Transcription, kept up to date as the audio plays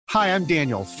Hi, I'm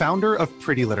Daniel, founder of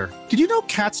Pretty Litter. Did you know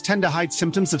cats tend to hide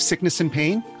symptoms of sickness and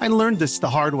pain? I learned this the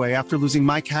hard way after losing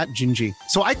my cat, Gingy.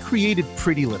 So I created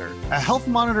Pretty Litter, a health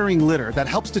monitoring litter that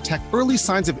helps detect early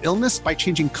signs of illness by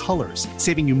changing colors,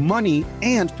 saving you money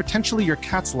and potentially your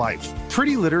cat's life.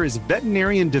 Pretty Litter is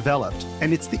veterinarian developed,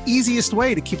 and it's the easiest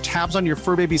way to keep tabs on your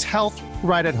fur baby's health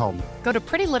right at home. Go to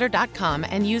prettylitter.com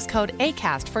and use code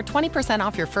ACAST for 20%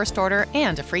 off your first order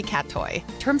and a free cat toy.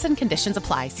 Terms and conditions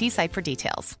apply. See site for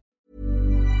details.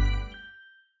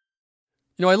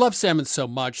 You know, I love salmon so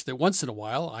much that once in a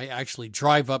while I actually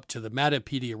drive up to the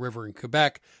Matapedia River in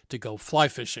Quebec to go fly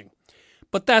fishing.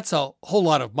 But that's a whole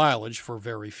lot of mileage for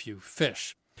very few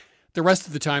fish. The rest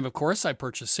of the time, of course, I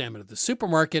purchase salmon at the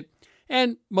supermarket,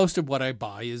 and most of what I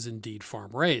buy is indeed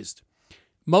farm-raised.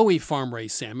 Mowi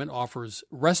farm-raised salmon offers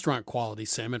restaurant-quality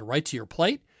salmon right to your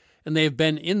plate, and they have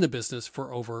been in the business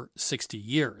for over 60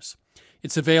 years.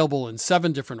 It's available in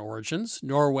 7 different origins: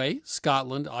 Norway,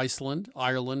 Scotland, Iceland,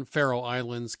 Ireland, Faroe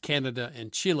Islands, Canada,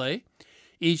 and Chile.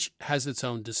 Each has its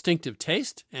own distinctive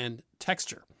taste and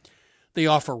texture. They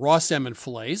offer raw salmon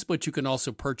fillets, but you can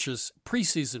also purchase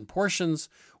pre-seasoned portions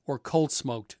or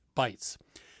cold-smoked bites.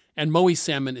 And Mowi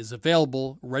salmon is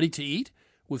available ready to eat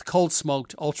with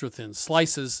cold-smoked ultra-thin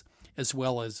slices as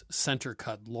well as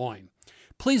center-cut loin.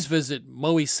 Please visit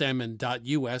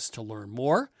mowisalmon.us to learn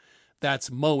more.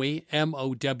 That's Mowi,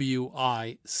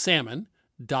 M-O-W-I,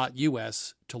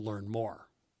 salmon.us to learn more.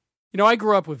 You know, I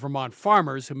grew up with Vermont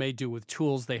farmers who made do with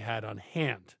tools they had on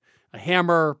hand: a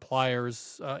hammer,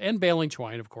 pliers, and baling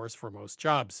twine, of course, for most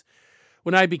jobs.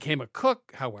 When I became a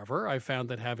cook, however, I found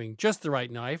that having just the right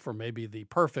knife or maybe the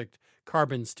perfect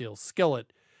carbon steel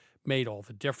skillet made all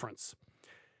the difference.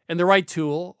 And the right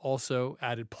tool also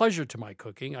added pleasure to my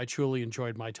cooking. I truly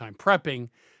enjoyed my time prepping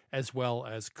as well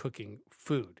as cooking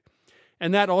food.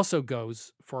 And that also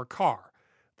goes for a car.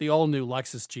 The all-new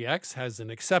Lexus GX has an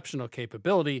exceptional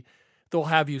capability that will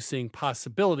have you seeing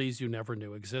possibilities you never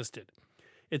knew existed.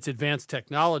 Its advanced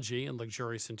technology and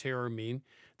luxurious interior mean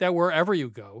that wherever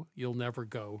you go, you'll never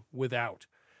go without.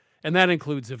 And that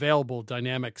includes available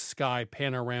dynamic sky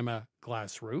panorama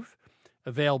glass roof,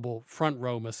 available front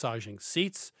row massaging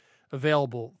seats,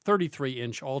 available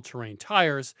 33-inch all-terrain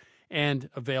tires, and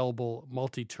available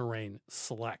multi-terrain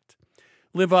select.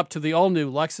 Live up to the all-new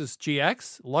Lexus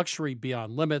GX, luxury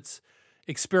beyond limits.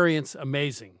 Experience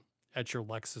amazing at your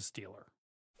Lexus dealer.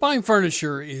 Buying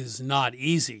furniture is not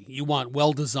easy. You want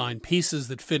well-designed pieces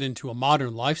that fit into a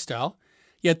modern lifestyle,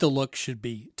 yet the look should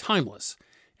be timeless.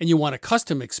 And you want a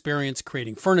custom experience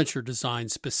creating furniture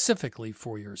designed specifically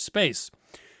for your space.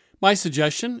 My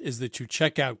suggestion is that you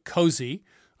check out Cozy,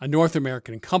 a North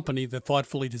American company that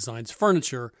thoughtfully designs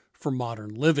furniture for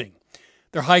modern living.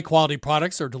 Their high-quality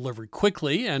products are delivered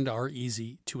quickly and are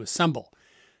easy to assemble.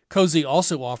 Cozy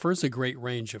also offers a great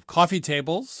range of coffee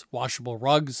tables, washable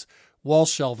rugs, wall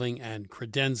shelving, and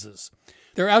credenzas.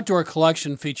 Their outdoor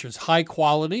collection features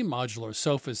high-quality modular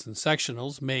sofas and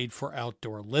sectionals made for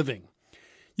outdoor living.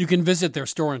 You can visit their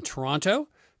store in Toronto.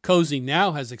 Cozy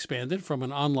now has expanded from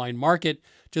an online market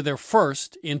to their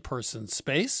first in-person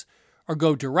space, or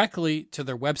go directly to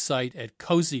their website at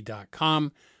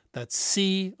cozy.com. That's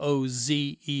COZEY.com.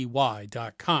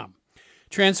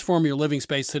 Transform your living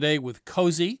space today with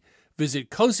Cozy. Visit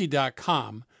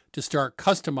cozy.com to start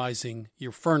customizing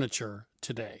your furniture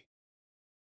today.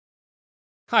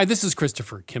 Hi, this is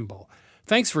Christopher Kimball.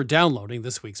 Thanks for downloading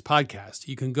this week's podcast.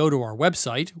 You can go to our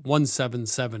website,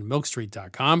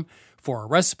 177milkstreet.com, for our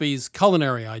recipes,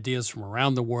 culinary ideas from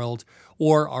around the world,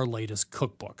 or our latest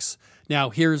cookbooks. Now,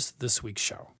 here's this week's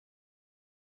show.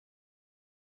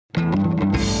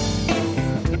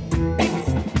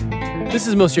 This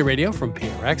is Mostly Radio from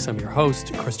PRX. I'm your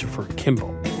host, Christopher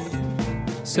Kimball.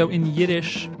 So in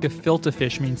Yiddish, gefilte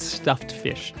fish means stuffed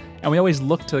fish. And we always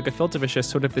look to gefilte fish as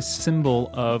sort of this symbol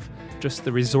of just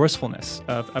the resourcefulness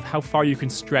of how far you can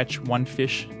stretch one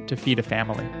fish to feed a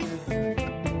family.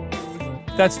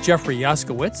 That's Jeffrey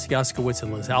Yaskowitz. Yaskowitz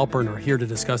and Liz Alpern are here to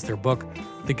discuss their book,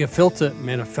 The Gefilte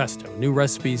Manifesto, New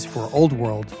Recipes for Old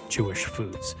World Jewish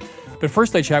Foods. But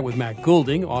first I chat with Matt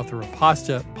Goulding, author of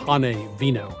Pasta, Pane,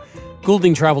 Vino.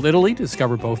 Goulding traveled Italy to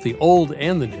discover both the old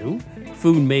and the new,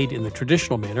 food made in the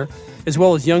traditional manner, as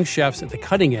well as young chefs at the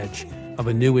cutting edge of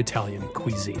a new Italian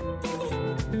cuisine.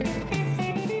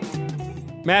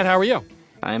 Matt, how are you?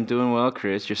 I'm doing well,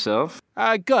 Chris. Yourself?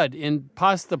 Good. In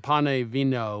Pasta, Pane,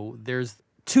 Vino, there's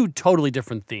 2 totally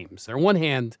different themes. On one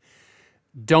hand,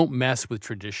 don't mess with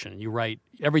tradition. You write,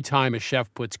 every time a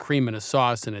chef puts cream in a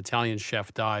sauce, an Italian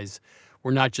chef dies.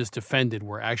 We're not just offended,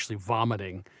 we're actually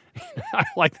vomiting I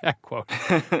like that quote.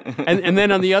 And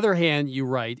then on the other hand, you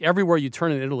write, everywhere you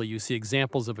turn in Italy, you see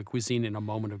examples of a cuisine in a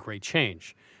moment of great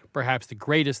change, perhaps the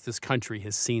greatest this country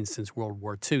has seen since World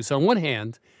War II. So on one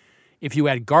hand, if you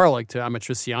add garlic to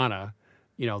Amatriciana,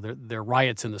 there are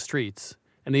riots in the streets.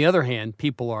 On the other hand,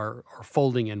 people are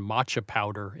folding in matcha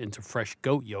powder into fresh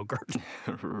goat yogurt.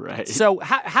 Right. So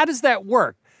how does that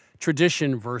work?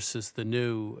 Tradition versus the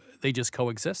new, they just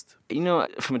coexist?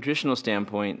 From a traditional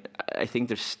standpoint, I think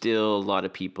there's still a lot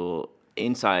of people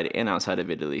inside and outside of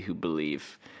Italy who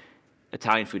believe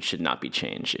Italian food should not be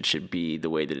changed. It should be the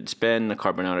way that it's been. The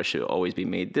carbonara should always be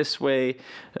made this way.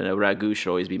 A ragu should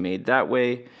always be made that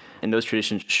way. And those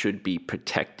traditions should be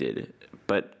protected.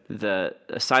 But the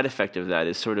side effect of that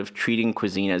is sort of treating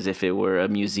cuisine as if it were a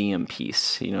museum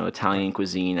piece, Italian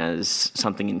cuisine as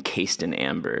something encased in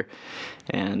amber.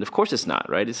 And of course it's not,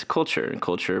 right? It's a culture. And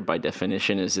culture, by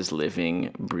definition, is this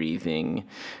living, breathing,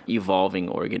 evolving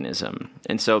organism.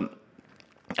 And so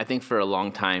I think for a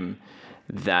long time,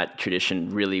 that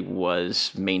tradition really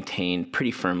was maintained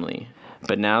pretty firmly.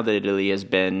 But now that Italy has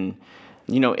been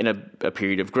in a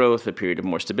period of growth, a period of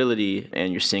more stability,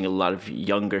 and you're seeing a lot of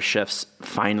younger chefs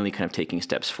finally kind of taking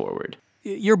steps forward.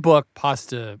 Your book,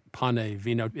 Pasta, Pane,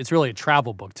 Vino, it's really a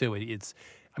travel book, too.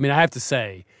 I have to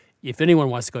say, if anyone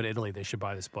wants to go to Italy, they should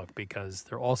buy this book because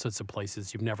there are all sorts of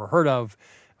places you've never heard of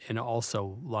and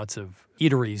also lots of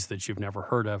eateries that you've never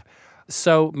heard of.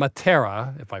 So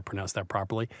Matera, if I pronounced that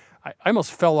properly, I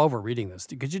almost fell over reading this.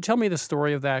 Could you tell me the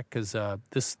story of that? Because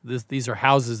these are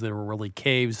houses that were really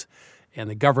caves, and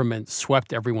the government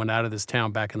swept everyone out of this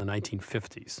town back in the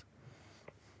 1950s.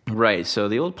 Right. So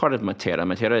the old part of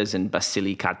Matera is in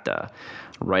Basilicata,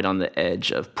 right on the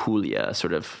edge of Puglia,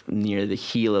 sort of near the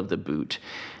heel of the boot.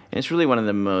 And it's really one of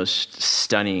the most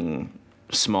stunning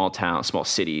small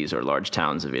cities or large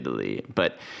towns of Italy.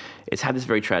 But it's had this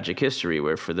very tragic history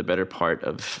where for the better part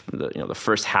of the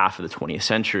first half of the 20th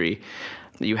century,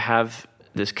 you have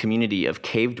this community of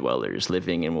cave dwellers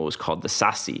living in what was called the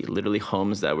Sassi, literally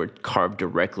homes that were carved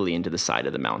directly into the side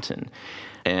of the mountain.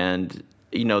 And,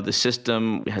 the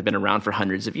system had been around for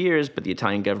hundreds of years, but the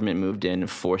Italian government moved in and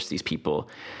forced these people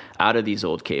out of these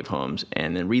old cave homes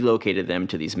and then relocated them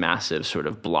to these massive sort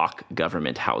of block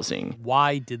government housing.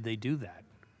 Why did they do that?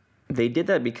 They did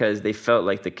that because they felt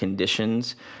like the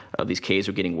conditions of these caves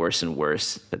were getting worse and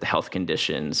worse, that the health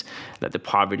conditions, that the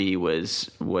poverty was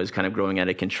kind of growing out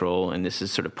of control. And this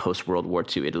is sort of post-World War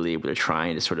II Italy, where they're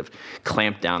trying to sort of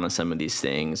clamp down on some of these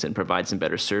things and provide some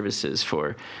better services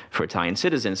for Italian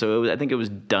citizens. So I think it was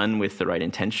done with the right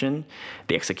intention.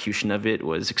 The execution of it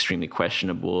was extremely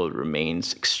questionable. It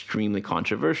remains extremely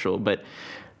controversial. But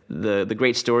the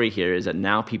great story here is that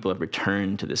now people have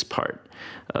returned to this part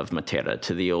of Matera,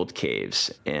 to the old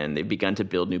caves, and they've begun to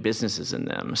build new businesses in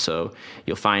them. So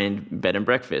you'll find bed and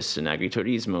breakfast and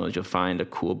agriturismo, you'll find a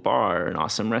cool bar, an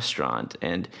awesome restaurant,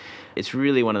 and it's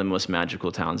really one of the most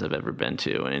magical towns I've ever been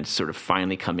to, and it's sort of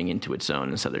finally coming into its own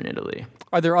in southern Italy.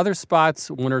 Are there other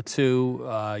spots, one or two,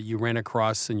 you ran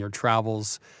across in your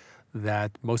travels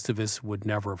that most of us would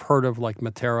never have heard of, like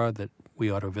Matera, that we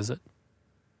ought to visit?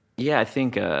 Yeah, I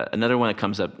think another one that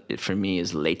comes up for me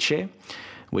is Lecce,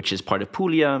 which is part of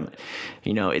Puglia.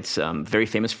 It's very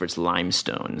famous for its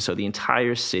limestone. So the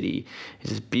entire city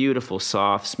is this beautiful,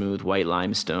 soft, smooth, white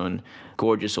limestone,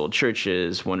 gorgeous old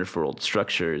churches, wonderful old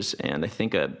structures, and I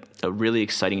think a really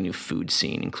exciting new food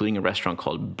scene, including a restaurant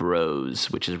called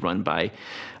Bros, which is run by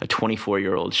a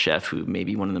 24-year-old chef who may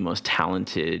be one of the most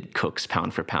talented cooks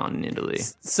pound for pound in Italy.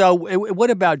 So what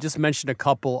about just mention a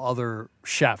couple other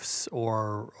chefs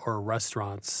or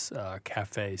restaurants,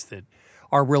 cafes that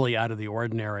are really out of the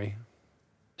ordinary?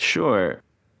 Sure.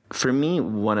 For me,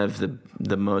 one of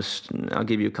the most, I'll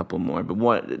give you a couple more, but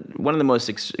one of the most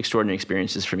extraordinary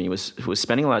experiences for me was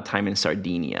spending a lot of time in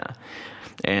Sardinia.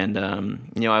 And,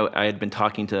 I had been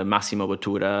talking to Massimo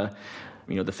Bottura,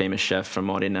 the famous chef from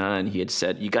Modena, and he had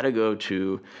said, you got to go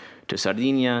to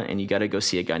Sardinia and you got to go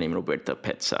see a guy named Roberto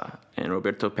Pezza. And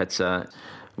Roberto Pezza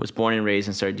was born and raised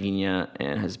in Sardinia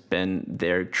and has been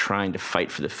there trying to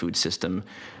fight for the food system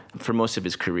for most of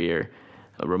his career.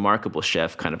 A remarkable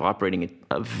chef, kind of operating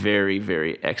a very,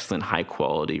 very excellent,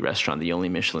 high-quality restaurant, the only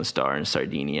Michelin star in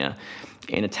Sardinia,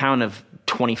 in a town of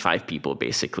 25 people,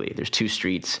 basically. There's 2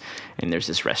 streets, and there's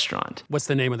this restaurant. What's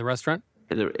the name of the restaurant?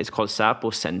 It's called Sa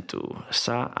Aposentu,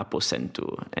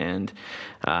 and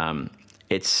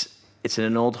it's in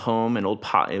an old home,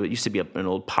 it used to be an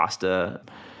old pasta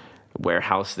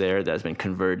warehouse there that has been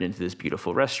converted into this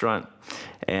beautiful restaurant.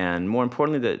 And more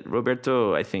importantly, that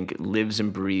Roberto, I think, lives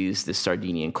and breathes this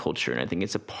Sardinian culture. And I think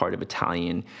it's a part of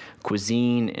Italian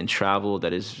cuisine and travel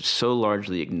that is so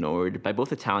largely ignored by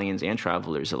both Italians and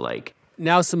travelers alike.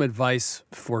 Now some advice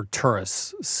for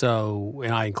tourists. So,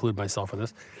 and I include myself in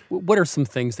this. What are some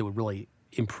things that would really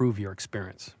improve your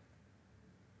experience?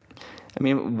 I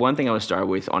mean, one thing I would start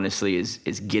with, honestly, is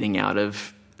getting out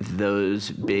of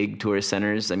those big tourist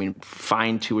centers. I mean,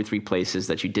 find 2 or 3 places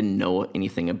that you didn't know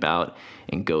anything about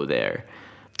and go there.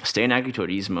 Stay in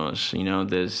agriturismos. You know,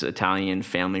 there's Italian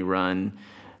family-run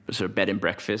sort of bed and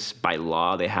breakfast. By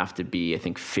law, they have to be, I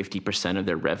think 50% of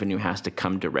their revenue has to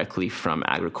come directly from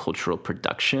agricultural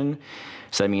production.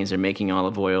 So that means they're making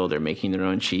olive oil, they're making their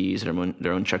own cheese, their own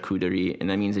charcuterie, and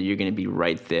that means that you're going to be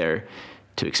right there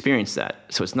to experience that.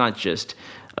 So it's not just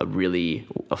a really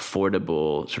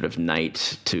affordable sort of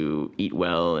night to eat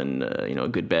well and a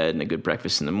good bed and a good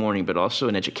breakfast in the morning, but also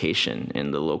an education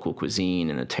in the local cuisine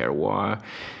and the terroir.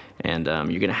 And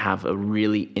you're going to have a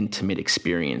really intimate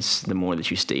experience the more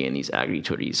that you stay in these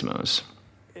agriturismos.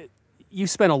 You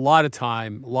spent a lot of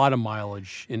time, a lot of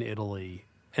mileage in Italy,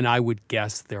 and I would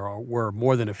guess were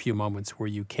more than a few moments where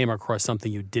you came across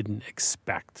something you didn't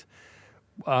expect.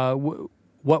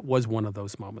 What was one of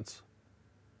those moments?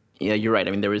 Yeah, you're right.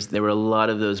 I mean, there were a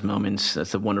lot of those moments.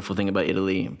 That's the wonderful thing about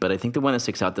Italy. But I think the one that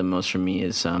sticks out the most for me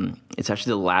is it's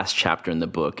actually the last chapter in the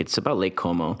book. It's about Lake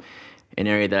Como, an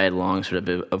area that I had long sort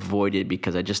of avoided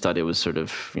because I just thought it was sort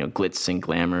of glitz and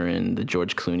glamour and the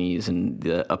George Clooney's and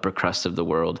the upper crust of the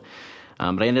world.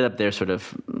 But I ended up there sort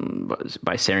of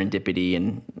by serendipity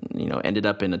and ended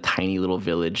up in a tiny little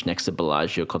village next to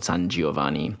Bellagio called San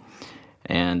Giovanni.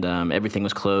 And everything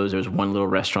was closed. There was one little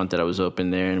restaurant that I was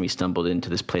open there, and we stumbled into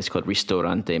this place called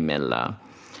Ristorante Mella.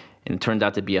 And it turned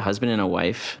out to be a husband and a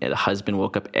wife. And the husband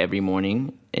woke up every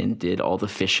morning and did all the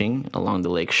fishing along the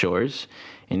lake shores.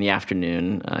 In the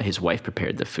afternoon, his wife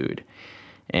prepared the food.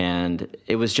 And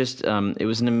it was just, it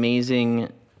was an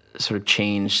amazing sort of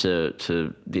change to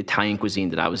the Italian cuisine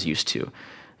that I was used to.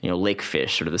 Lake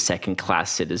fish, sort of the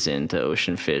second-class citizen to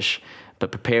ocean fish,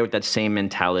 but prepared with that same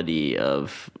mentality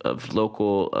of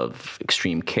local, of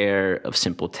extreme care, of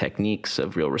simple techniques,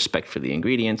 of real respect for the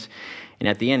ingredients. And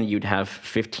at the end, you'd have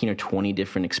 15 or 20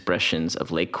 different expressions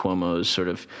of Lake Como's sort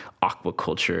of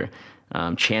aquaculture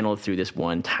channeled through this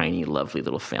one tiny, lovely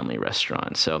little family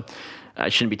restaurant. So I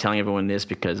shouldn't be telling everyone this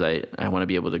because I want to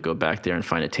be able to go back there and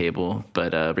find a table.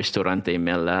 But Ristorante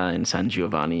Mella and San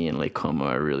Giovanni and Lake Como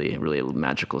are really, really a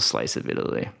magical slice of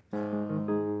Italy.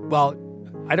 Well,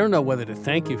 I don't know whether to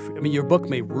thank you. Your book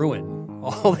may ruin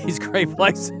all these great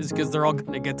places because they're all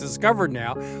going to get discovered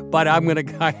now. But I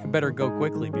better go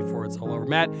quickly before it's all over.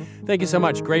 Matt, thank you so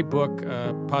much. Great book,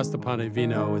 Pasta Pane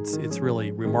Vino. It's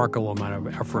really remarkable amount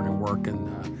of effort and work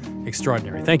and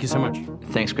extraordinary. Thank you so much.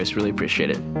 Thanks, Chris. Really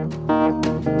appreciate it.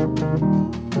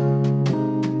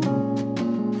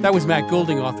 That was Matt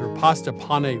Goulding, author of Pasta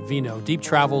Pane Vino, Deep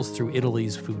Travels Through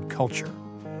Italy's Food Culture.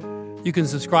 You can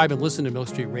subscribe and listen to Milk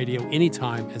Street Radio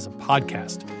anytime as a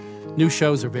podcast. New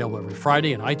shows are available every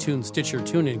Friday on iTunes, Stitcher,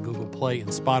 TuneIn, Google Play, and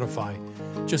Spotify.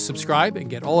 Just subscribe and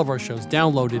get all of our shows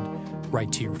downloaded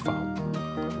right to your phone.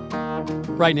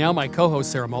 Right now, my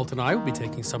co-host Sarah Moulton and I will be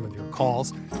taking some of your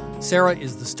calls. Sarah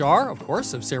is the star, of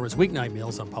course, of Sarah's Weeknight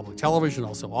Meals on public television,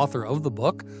 also author of the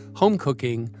book, Home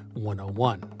Cooking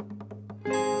 101.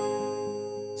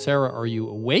 Sarah, are you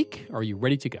awake? Are you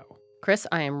ready to go? Chris,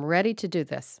 I am ready to do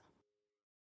this.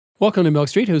 Welcome to Milk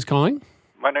Street. Who's calling?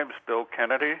 My name's Bill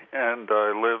Kennedy, and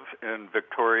I live in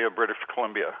Victoria, British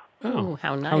Columbia. Oh,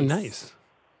 how nice. How nice.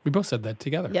 We both said that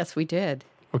together. Yes, we did.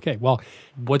 Okay, well,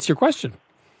 what's your question?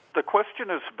 The question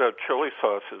is about chili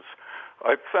sauces.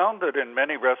 I've found that in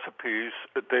many recipes,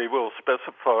 they will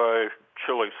specify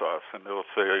chili sauce, and they'll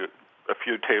say a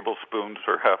few tablespoons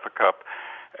or half a cup.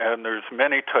 And there's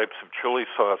many types of chili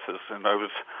sauces, and I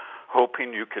was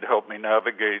hoping you could help me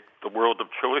navigate the world of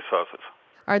chili sauces.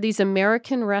 Are these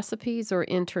American recipes or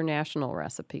international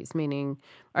recipes? Meaning,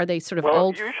 are they sort of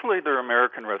old? Well, usually they're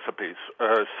American recipes.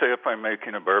 Say if I'm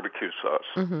making a barbecue sauce.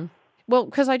 Mm-hmm. Well,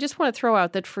 because I just want to throw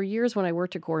out that for years when I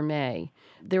worked at Gourmet,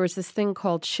 there was this thing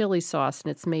called chili sauce, and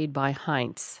it's made by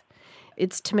Heinz.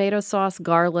 It's tomato sauce,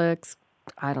 garlics,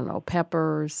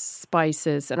 peppers,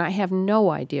 spices, and I have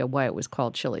no idea why it was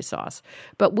called chili sauce.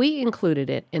 But we included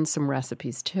it in some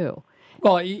recipes, too.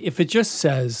 Well, if it just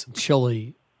says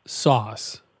chili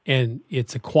sauce and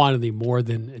it's a quantity more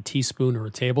than a teaspoon or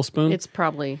a tablespoon, it's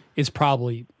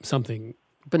probably something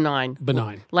Benign.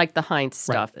 benign. Like the Heinz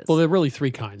stuff is. Well, there are really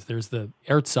three kinds. There's the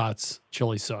ersatz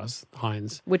chili sauce,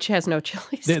 Heinz. Which has no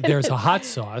chilies in There's it. a hot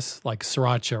sauce, like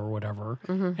sriracha or whatever.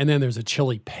 And then there's a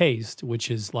chili paste, which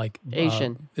is like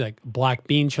Asian. like black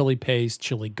bean chili paste,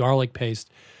 chili garlic paste.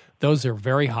 Those are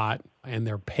very hot, and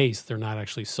they're paste. They're not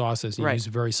actually sauces. You Right. use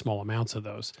very small amounts of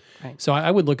those. Right. So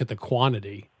I would look at the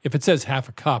quantity. If it says half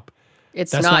a cup,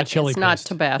 It's that's not chili It's not paste.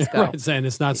 Tabasco. Right, and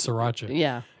it's not sriracha.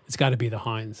 Yeah. It's got to be the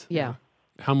Heinz. Yeah.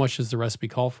 How much does the recipe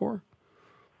call for?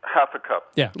 Half a cup.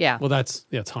 Yeah. Yeah. Well, it's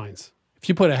Heinz. If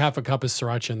you put a half a cup of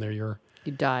sriracha in there, you're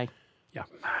You die.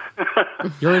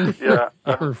 you're in. Yeah.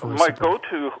 you're in for a My surprise.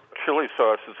 go-to chili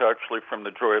sauce is actually from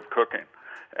The Joy of Cooking,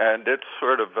 and it's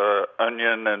sort of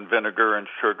onion and vinegar and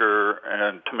sugar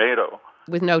and tomato.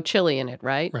 With no chili in it,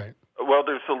 right? Right. Well,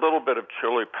 there's a little bit of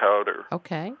chili powder.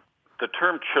 Okay. The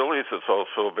term chilies is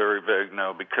also very vague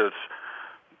now because,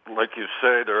 like you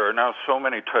say, there are now so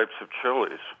many types of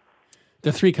chilies.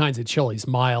 The three kinds of chilies: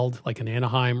 mild, like an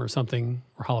Anaheim or something,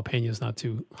 or jalapeno's not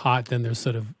too hot. Then there's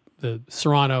sort of the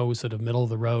Serrano, sort of middle of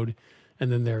the road,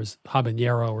 and then there's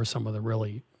habanero or some of the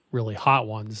really, really hot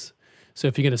ones. So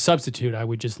if you're going to substitute, I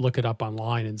would just look it up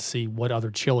online and see what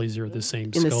other chilies are the same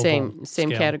In the Scoville same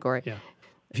scale. category. Yeah.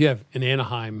 If you have an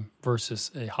Anaheim versus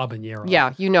a habanero,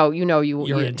 Yeah, you know, you're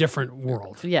you, in a different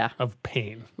world Yeah. of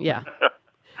pain. Yeah.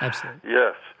 Absolutely.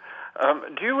 Yes.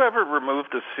 Do you ever remove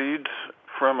the seeds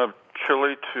from a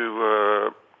chili to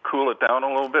cool it down a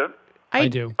little bit? I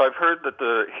do. I've heard that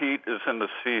the heat is in the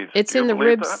seeds. It's Do you in the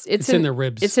believe ribs. that? It's in the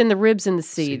ribs. It's in the ribs and the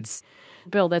seeds.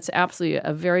 Bill, that's absolutely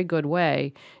a very good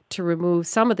way to remove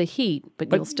some of the heat,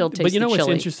 but you'll still taste But you know the what's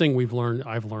chili. interesting? I've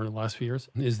learned in the last few years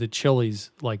is that chilies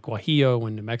like Guajillo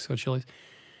and New Mexico chilies,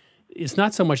 it's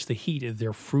not so much the heat;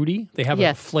 they're fruity. They have a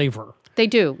Yes. flavor. They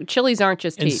do. Chilies aren't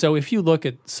just And heat. so if you look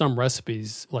at some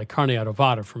recipes like carne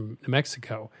adobada from New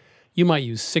Mexico, you might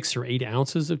use 6 or 8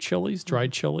 ounces of chilies,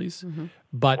 dried chilies,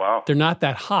 but Wow. they're not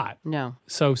that hot. No.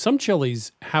 So some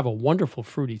chilies have a wonderful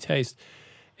fruity taste.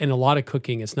 In a lot of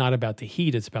cooking, it's not about the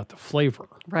heat, it's about the flavor.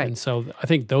 Right. And so I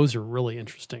think those are really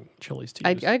interesting chilies to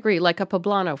I use. agree. Like a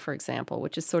poblano, for example,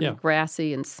 which is sort Yeah. of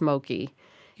grassy and smoky.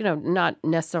 You know, not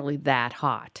necessarily that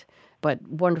hot, but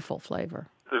wonderful flavor.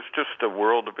 There's just a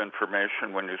world of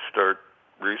information when you start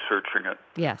researching it.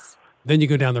 Yes. Then you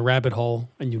go down the rabbit hole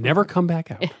and you never come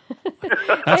back out.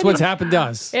 That's what's happened to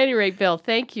us. At any rate, Bill,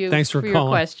 thank you Thanks for your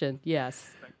calling. question. Yes.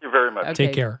 Thank you very much. Okay.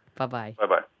 Take care. Bye-bye.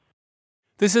 Bye-bye.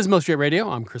 This is Most Straight Radio.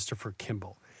 I'm Christopher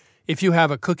Kimball. If you have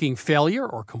a cooking failure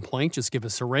or complaint, just give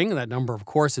us a ring. That number, of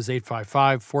course, is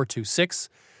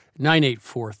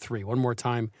 855-426-9843. One more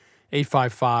time,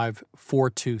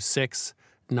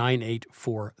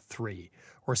 855-426-9843.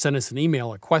 Or send us an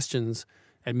email at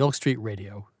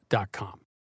questions@milkstreetradio.com.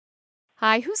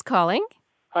 Hi, who's calling?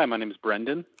 Hi, my name is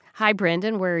Brendan, Hi,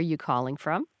 Brendan. Where are you calling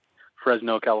from?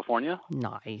 Fresno, California.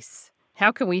 Nice.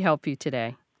 How can we help you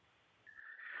today?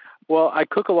 Well, I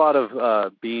cook a lot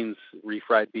of beans,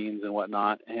 refried beans and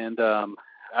whatnot, and I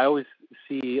always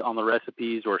see on the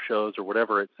recipes or shows or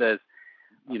whatever, it says,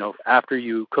 you know, after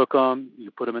you cook them,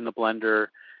 you put them in the blender,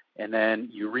 and then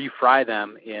you refry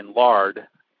them in lard,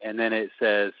 and then it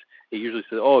usually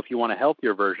says, oh, if you want a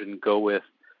healthier version, go with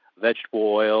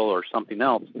vegetable oil or something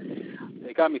else.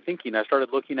 It got me thinking. I started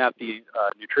looking at the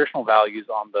nutritional values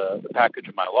on the package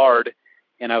of my lard,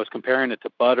 and I was comparing it to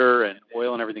butter and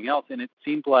oil and everything else, and it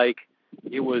seemed like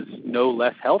it was no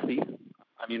less healthy.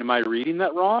 I mean, am I reading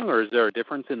that wrong, or is there a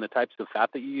difference in the types of fat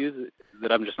that you use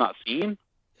that I'm just not seeing?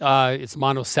 It's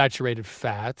monosaturated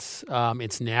fats.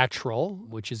 It's natural,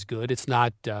 which is good. It's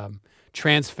not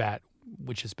trans fat,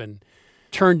 which has been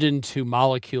turned into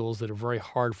molecules that are very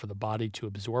hard for the body to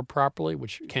absorb properly,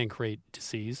 which can create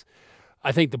disease.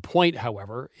 I think the point,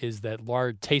 however, is that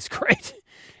lard tastes great,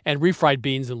 and refried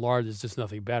beans and lard is just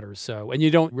nothing better. So, and you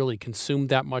don't really consume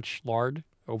that much lard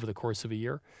over the course of a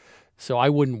year. So I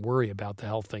wouldn't worry about the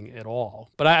health thing at all.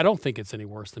 But I don't think it's any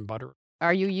worse than butter.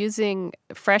 Are you using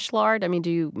fresh lard? I mean, do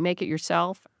you make it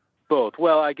yourself? Both.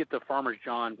 Well, I get the Farmer's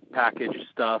John package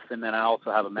stuff, and then I also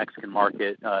have a Mexican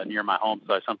market near my home,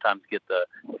 so I sometimes get the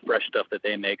fresh stuff that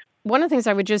they make. One of the things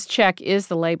I would just check is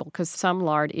the label, because some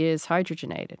lard is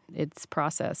hydrogenated. It's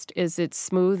processed. Is it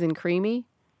smooth and creamy?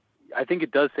 I think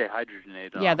it does say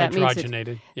hydrogenated. Yeah, that means it's...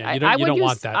 Hydrogenated. Yeah, I you don't would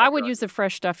want that. I would use the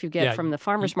fresh stuff you get Yeah, from the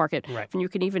farmer's market. right. And you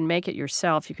can even make it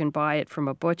yourself. You can buy it from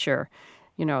a butcher,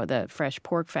 you know, the fresh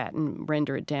pork fat, and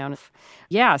render it down.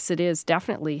 Yes, it is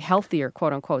definitely healthier,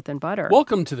 quote unquote, than butter.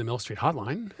 Welcome to the Mill Street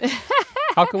Hotline.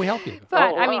 How can we help you?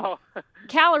 But, Oh, I mean, wow.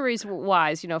 calories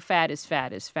wise, fat is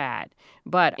fat is fat.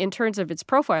 But in terms of its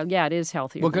profile, yeah, it is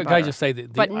healthier than can butter. I just say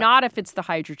that... But not if it's the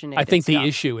hydrogenated I think stuff. the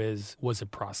issue was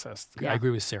it processed? Yeah. I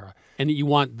agree with Sarah. And you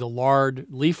want the lard,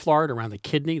 leaf lard around the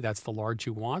kidney. That's the lard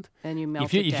you want. And you melt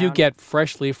if you, it down. If you get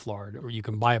fresh leaf lard, or you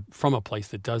can buy it from a place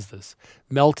that does this,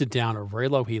 melt it down at a very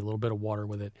low heat, a little bit of water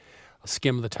with it,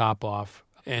 skim the top off,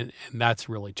 and that's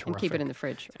really terrific. And keep it in the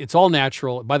fridge. It's all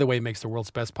natural. By the way, it makes the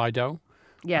world's best pie dough.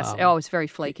 Yes. It's very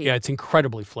flaky. Yeah, it's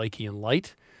incredibly flaky and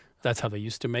light. That's how they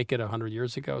used to make it 100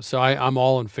 years ago. So I'm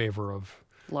all in favor of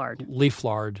lard, leaf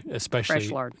lard, especially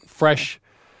fresh lard, fresh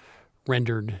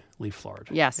rendered leaf lard.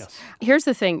 Yes. Here's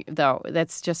the thing, though,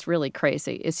 that's just really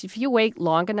crazy, is if you wait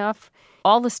long enough,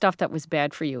 all the stuff that was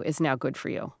bad for you is now good for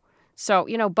you. So,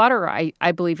 butter,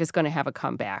 I believe, is going to have a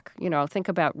comeback. Think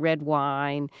about red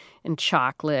wine and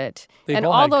chocolate and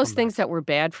all those things that were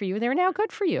bad for you. They're now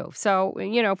good for you. So,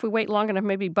 if we wait long enough,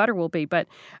 maybe butter will be. But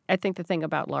I think the thing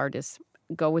about lard is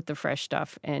go with the fresh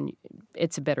stuff, and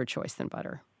it's a better choice than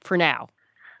butter for now.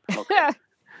 Okay.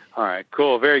 All right,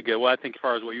 cool, very good. Well, I think as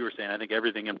far as what you were saying, I think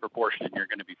everything in proportion, you're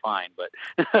going to be fine. But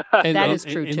that is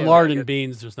true, too. In lard and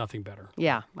beans, there's nothing better.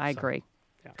 Yeah, I agree.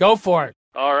 Yeah. Go for it.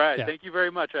 All right. Yeah. Thank you very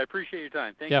much. I appreciate your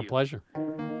time. Thank you. Yeah, pleasure.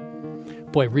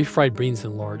 Boy, refried beans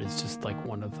and lard is just like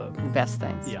one of the best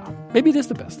things. Yeah. Maybe it is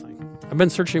the best thing. I've been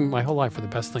searching my whole life for the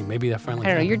best thing. Maybe that finally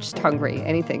I don't know. You're just hungry.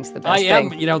 Anything's the best thing. I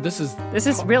am. Thing. This is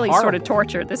really horrible. Sort of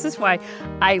torture. This is why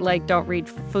I don't read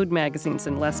food magazines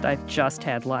unless I've just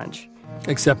had lunch.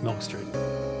 Except Milk Street.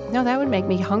 No, that would make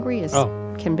me hungry as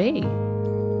can be.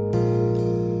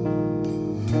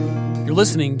 You're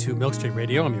listening to Milk Street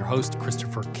Radio. I'm your host,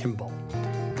 Christopher Kimball.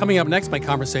 Coming up next, my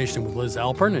conversation with Liz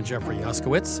Alpern and Jeffrey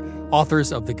Yuskowitz,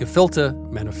 authors of the Gefilte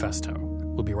Manifesto.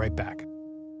 We'll be right back.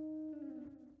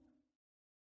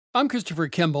 I'm Christopher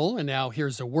Kimball, and now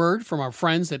here's a word from our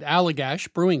friends at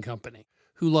Allagash Brewing Company,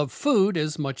 who love food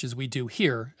as much as we do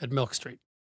here at Milk Street.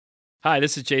 Hi,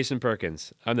 this is Jason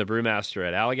Perkins. I'm the brewmaster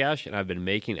at Allagash, and I've been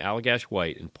making Allagash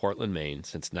White in Portland, Maine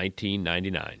since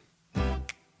 1999.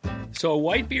 So a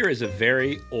white beer is a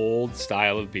very old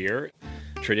style of beer.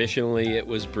 Traditionally, it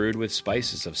was brewed with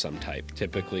spices of some type,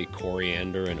 typically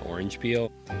coriander and orange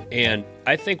peel. And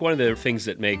I think one of the things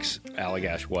that makes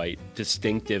Allagash White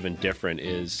distinctive and different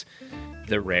is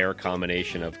the rare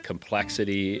combination of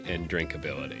complexity and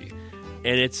drinkability.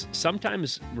 And it's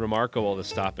sometimes remarkable to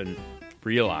stop and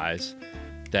realize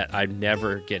that I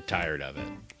never get tired of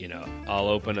it. I'll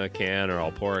open a can or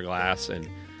I'll pour a glass, and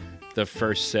the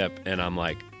first sip, and I'm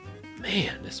like,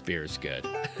 man, this beer is good.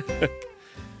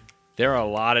 There are a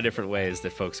lot of different ways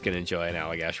that folks can enjoy an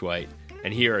Allagash White,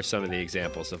 and here are some of the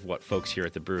examples of what folks here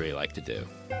at the brewery like to do.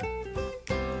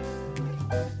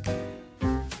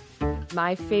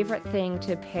 My favorite thing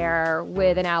to pair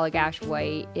with an Allagash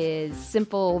White is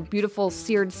simple, beautiful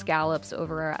seared scallops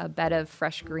over a bed of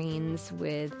fresh greens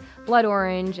with blood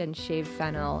orange and shaved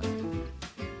fennel.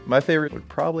 My favorite would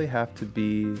probably have to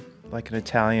be like an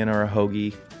Italian or a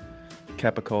hoagie,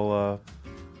 capicola,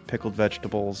 pickled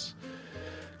vegetables,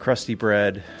 crusty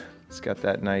bread. It's got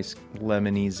that nice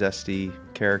lemony, zesty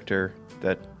character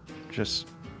that just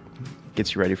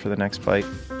gets you ready for the next bite.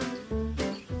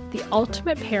 The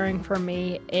ultimate pairing for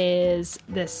me is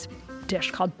this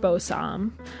dish called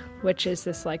bosom, which is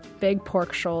this big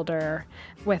pork shoulder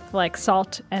with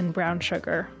salt and brown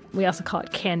sugar. We also call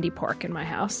it candy pork in my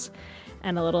house,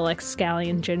 and a little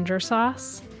scallion ginger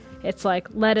sauce. It's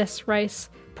lettuce, rice,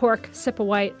 pork, sip of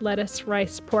white, lettuce,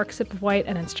 rice, pork, sip of white,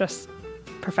 and it's just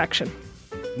perfection.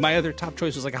 My other top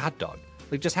choice was a hot dog.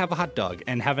 Just have a hot dog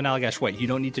and have an Allagash White. You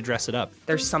don't need to dress it up.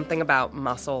 There's something about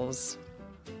mussels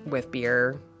with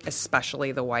beer,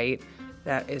 especially the white,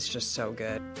 that is just so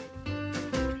good.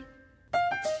 I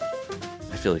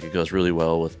feel like it goes really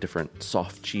well with different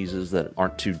soft cheeses that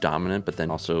aren't too dominant, but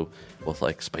then also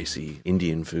with spicy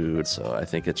Indian food. So I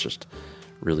think it's just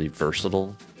really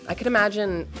versatile. I could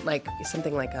imagine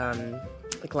something like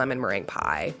lemon meringue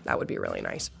pie. That would be really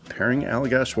nice. Pairing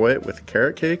Allagash White with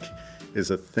carrot cake is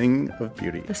a thing of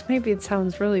beauty. This maybe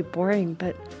sounds really boring,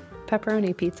 but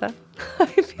pepperoni pizza. I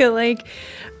feel like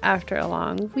after a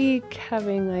long week,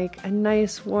 having a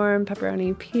nice warm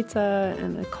pepperoni pizza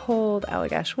and a cold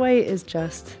Allagash White is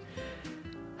just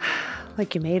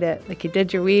you made it. You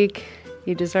did your week.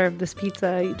 You deserve this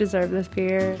pizza. You deserve this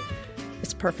beer.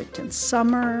 It's perfect in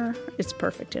summer. It's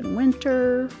perfect in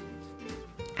winter.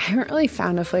 I haven't really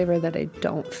found a flavor that I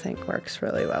don't think works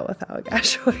really well with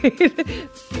Allagash White.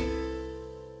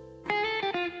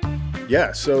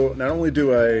 Yeah, so not only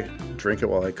do I drink it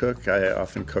while I cook, I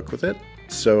often cook with it.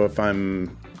 So if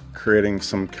I'm creating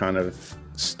some kind of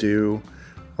stew,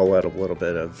 I'll add a little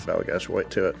bit of Allagash White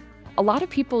to it. A lot of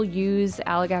people use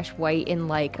Allagash White in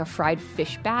like a fried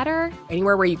fish batter.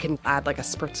 Anywhere where you can add like a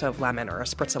spritz of lemon or a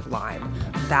spritz of lime,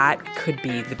 that could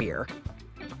be the beer.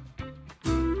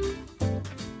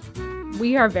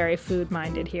 We are very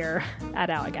food-minded here at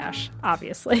Allagash,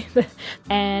 obviously.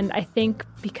 And I think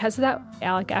because of that,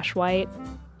 Allagash White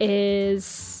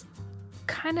is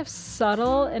kind of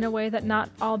subtle in a way that not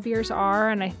all beers are,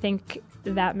 and I think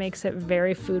that makes it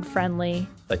very food-friendly.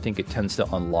 I think it tends to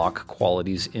unlock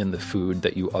qualities in the food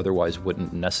that you otherwise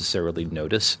wouldn't necessarily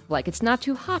notice. Like it's not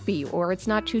too hoppy or it's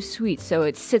not too sweet, so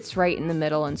it sits right in the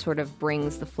middle and sort of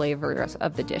brings the flavors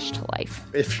of the dish to life.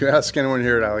 If you ask anyone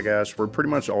here at Allagash, we're pretty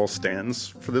much all stands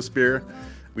for this beer.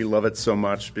 We love it so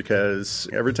much because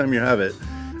every time you have it,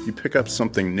 you pick up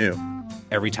something new.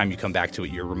 Every time you come back to it,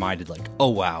 you're reminded like, oh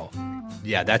wow,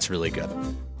 yeah, that's really good.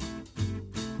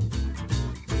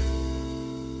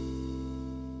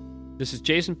 This is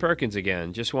Jason Perkins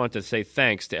again. Just wanted to say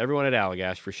thanks to everyone at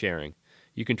Allagash for sharing.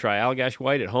 You can try Allagash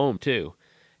White at home, too.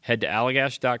 Head to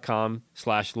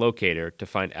allagash.com/locator to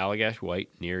find Allagash White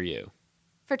near you.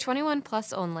 For 21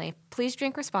 plus only, please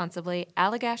drink responsibly.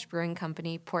 Allagash Brewing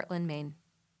Company, Portland, Maine.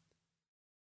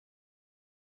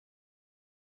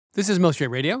 This is Milk Street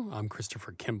Radio. I'm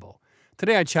Christopher Kimball.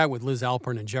 Today I chat with Liz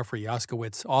Alpern and Jeffrey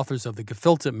Yaskowitz, authors of the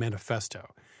Gefilte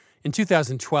Manifesto. In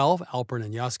 2012, Alpern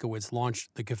and Yaskowitz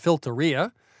launched the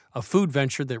Gefilteria, a food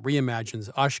venture that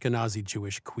reimagines Ashkenazi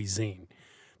Jewish cuisine.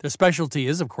 Their specialty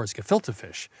is, of course, gefilte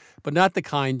fish, but not the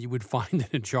kind you would find in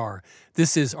a jar.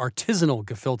 This is artisanal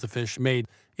gefilte fish made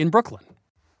in Brooklyn.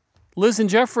 Liz and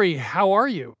Jeffrey, how are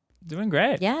you? Doing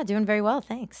great. Yeah, doing very well,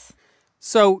 thanks.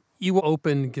 So you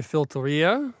opened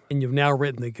Gefilteria, and you've now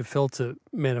written the Gefilte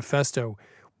Manifesto.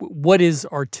 What is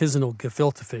artisanal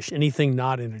gefilte fish? Anything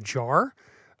not in a jar?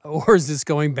 Or is this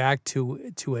going back to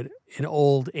an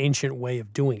old, ancient way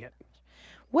of doing it?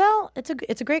 Well, it's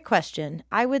a great question.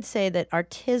 I would say that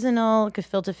artisanal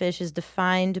gefilte fish is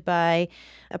defined by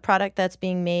a product that's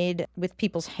being made with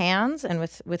people's hands and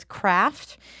with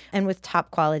craft and with top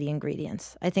quality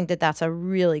ingredients. I think that that's a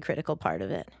really critical part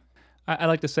of it. I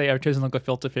like to say artisanal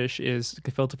gefilte fish is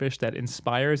gefilte fish that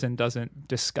inspires and doesn't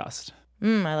disgust.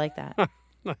 I like that.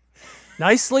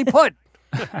 Nicely put.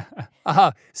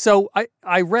 So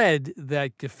I read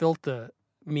that gefilte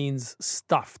means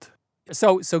stuffed.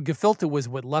 So gefilte was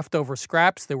what leftover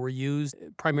scraps that were used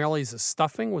primarily as a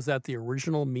stuffing? Was that the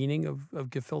original meaning of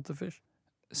gefilte fish?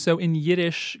 So in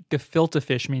Yiddish, gefilte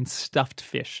fish means stuffed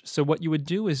fish. So what you would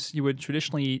do is you would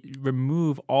traditionally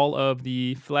remove all of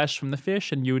the flesh from the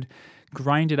fish and you would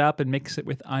grind it up and mix it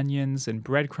with onions and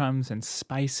breadcrumbs and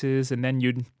spices, and then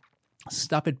you'd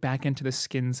stuff it back into the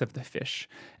skins of the fish.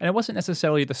 And it wasn't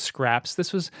necessarily the scraps.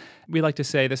 We like to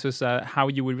say this was how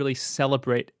you would really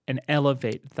celebrate and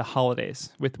elevate the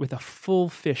holidays with a full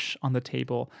fish on the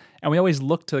table. And we always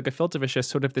look to gefilte fish as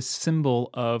sort of this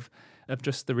symbol of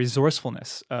just the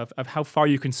resourcefulness of how far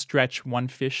you can stretch one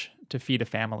fish to feed a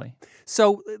family.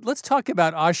 So let's talk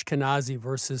about Ashkenazi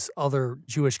versus other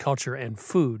Jewish culture and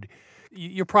food.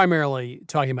 You're primarily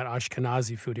talking about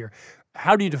Ashkenazi food here.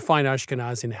 How do you define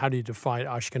Ashkenazi and how do you define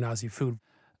Ashkenazi food?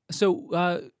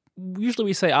 So usually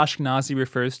we say Ashkenazi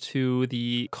refers to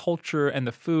the culture and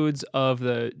the foods of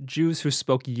the Jews who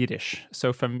spoke Yiddish.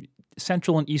 So from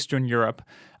Central and Eastern Europe,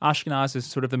 Ashkenaz is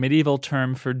sort of the medieval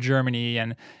term for Germany,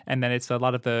 and then it's a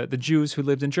lot of the Jews who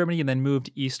lived in Germany and then moved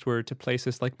eastward to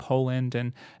places like Poland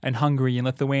and Hungary and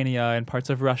Lithuania and parts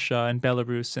of Russia and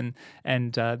Belarus and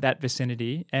that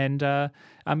vicinity. And for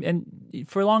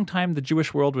a long time, the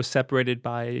Jewish world was separated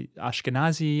by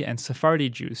Ashkenazi and Sephardi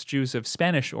Jews of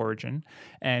Spanish origin,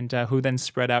 and who then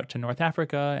spread out to North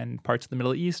Africa and parts of the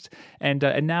Middle East. And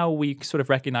now we sort of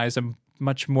recognize a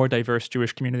much more diverse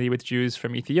Jewish community with Jews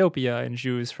from Ethiopia and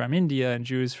Jews from India and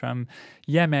Jews from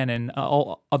Yemen and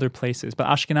all other places. But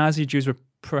Ashkenazi Jews were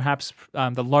perhaps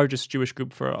the largest Jewish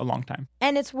group for a long time.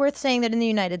 And it's worth saying that in the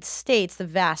United States, the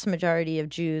vast majority of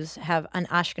Jews have an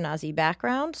Ashkenazi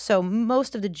background. So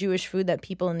most of the Jewish food that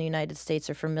people in the United States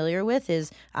are familiar with is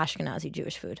Ashkenazi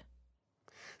Jewish food.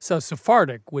 So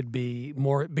Sephardic would be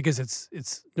more, because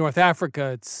it's North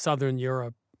Africa, it's Southern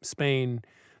Europe, Spain,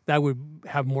 that would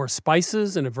have more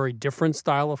spices and a very different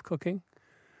style of cooking?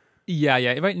 Yeah.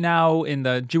 Right now in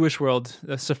the Jewish world,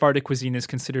 the Sephardic cuisine is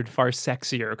considered far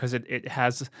sexier because it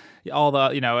has all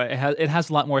the, it has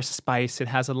a lot more spice, it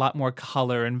has a lot more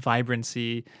color and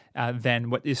vibrancy than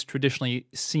what is traditionally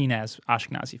seen as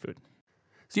Ashkenazi food.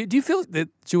 So do you feel that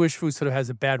Jewish food sort of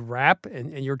has a bad rap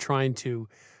and you're trying to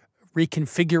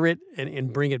reconfigure it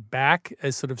and bring it back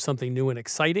as sort of something new and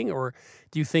exciting, or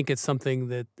do you think it's something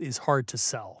that is hard to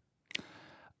sell?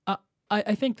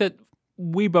 I think that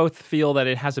we both feel that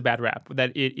it has a bad rap, that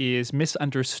it is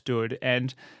misunderstood.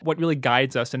 And what really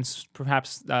guides us, and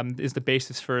perhaps is the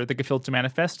basis for the Gefilte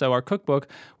Manifesto, our cookbook,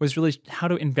 was really how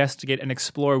to investigate and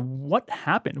explore what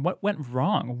happened, what went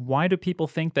wrong. Why do people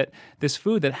think that this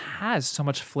food that has so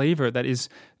much flavor, that is,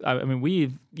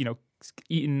 we've,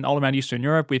 eaten all around Eastern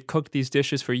Europe, we've cooked these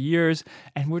dishes for years,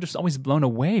 and we're just always blown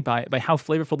away by how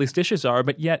flavorful these dishes are,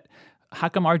 but yet how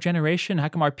come our generation, how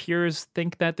come our peers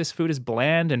think that this food is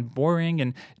bland and boring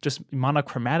and just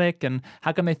monochromatic? And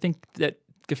how come they think that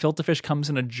gefilte fish comes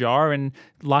in a jar and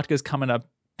latkes come in a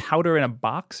powder in a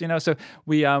box? So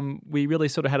we really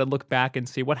sort of had to look back and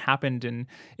see what happened in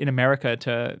America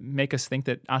to make us think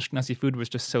that Ashkenazi food was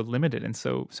just so limited and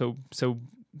so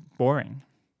boring.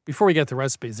 Before we get to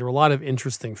recipes, there were a lot of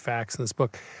interesting facts in this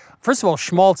book. First of all,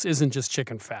 schmaltz isn't just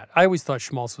chicken fat. I always thought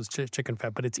schmaltz was chicken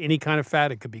fat, but it's any kind of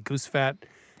fat. It could be goose fat,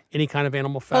 any kind of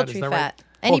animal fat. Poultry is that fat.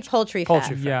 right? Any poultry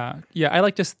fat. Yeah. I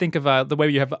like to think of the way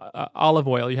you have olive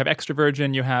oil. You have extra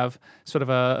virgin, you have sort of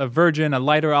a virgin, a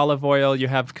lighter olive oil. You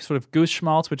have sort of goose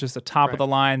schmaltz, which is the top of the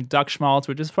line, duck schmaltz,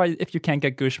 which is probably, if you can't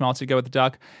get goose schmaltz, you go with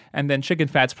duck. And then chicken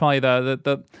fat's probably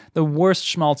the worst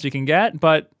schmaltz you can get,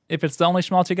 but if it's the only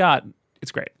schmaltz you got,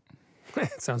 it's great.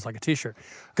 It sounds like a T-shirt.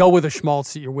 Go with a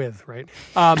schmaltz that you're with, right?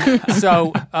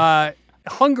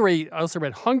 Hungary, I also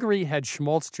read, Hungary had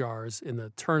schmaltz jars in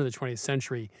the turn of the 20th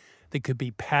century that could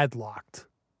be padlocked.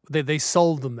 They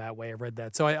sold them that way. I read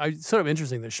that. So I sort of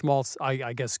interesting that schmaltz,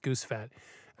 I guess goose fat,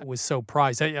 was so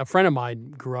prized. A friend of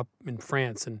mine grew up in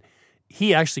France, and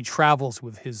he actually travels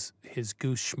with his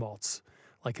goose schmaltz.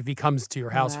 Like if he comes to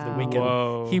your house for the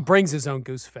weekend, he brings his own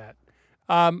goose fat.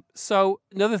 So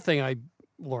another thing I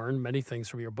learned, many things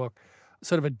from your book,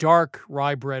 sort of a dark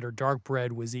rye bread or dark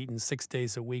bread was eaten 6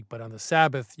 days a week, but on the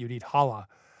Sabbath you'd eat challah.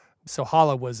 So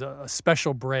challah was a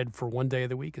special bread for one day of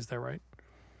the week. Is that right?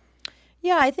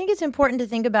 Yeah, I think it's important to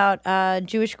think about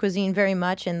Jewish cuisine very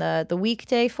much in the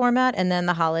weekday format and then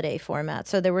the holiday format.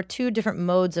 So there were two different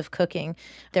modes of cooking.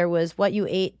 There was what you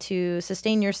ate to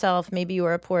sustain yourself. Maybe you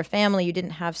were a poor family, you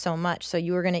didn't have so much, so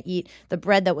you were going to eat the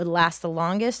bread that would last the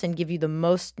longest and give you the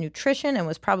most nutrition and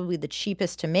was probably the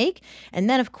cheapest to make. And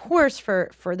then, of course, for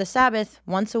the Sabbath,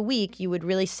 once a week, you would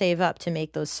really save up to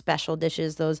make those special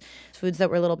dishes, those foods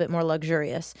that were a little bit more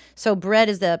luxurious. So bread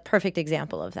is the perfect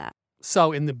example of that.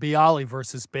 So in the bialy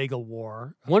versus bagel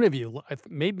war, one of you,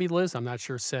 maybe Liz, I'm not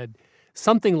sure, said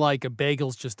something like a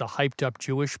bagel's just a hyped up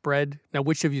Jewish bread. Now,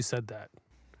 which of you said that?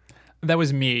 That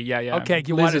was me. Yeah. Okay,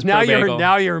 Liz now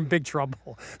you're in big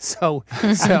trouble. So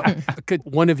could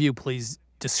one of you please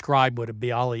describe what a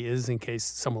bialy is in case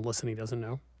someone listening doesn't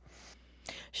know?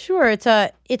 Sure,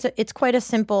 it's quite a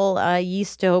simple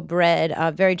yeast dough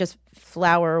bread, very just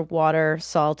flour, water,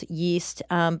 salt, yeast.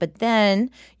 But then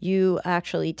you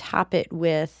actually top it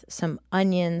with some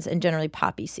onions and generally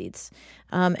poppy seeds.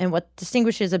 And what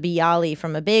distinguishes a bialy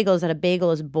from a bagel is that a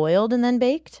bagel is boiled and then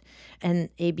baked, and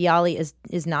a bialy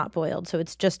is not boiled, so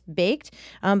it's just baked.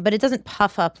 But it doesn't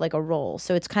puff up like a roll,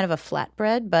 so it's kind of a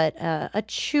flatbread, but a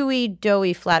chewy,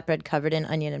 doughy flatbread covered in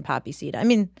onion and poppy seed. I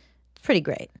mean, it's pretty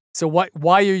great. So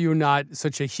why are you not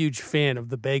such a huge fan of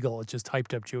the bagel? It's just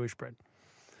hyped up Jewish bread.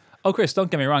 Oh, Chris,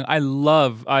 don't get me wrong. I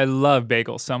love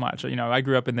bagels so much. I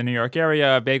grew up in the New York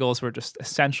area. Bagels were just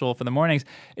essential for the mornings.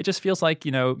 It just feels like,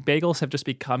 bagels have just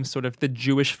become sort of the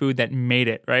Jewish food that made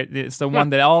it, right? It's the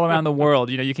one that all around the world,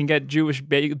 you can get Jewish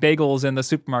bagels in the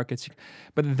supermarkets.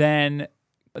 But then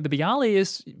the bialy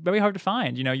is very hard to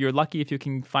find. You're lucky if you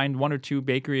can find one or two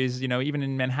bakeries, even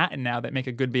in Manhattan now, that make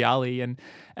a good bialy.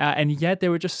 And yet they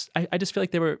were just, I just feel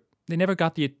like they never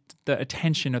got the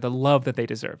attention or the love that they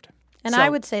deserved. And I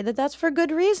would say that that's for good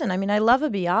reason. I mean, I love a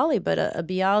bialy, but a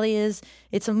bialy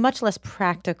it's a much less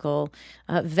practical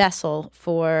vessel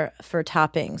for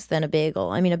toppings than a bagel.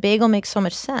 I mean, a bagel makes so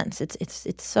much sense.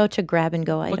 It's such a grab and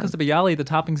go item. Because the bialy, the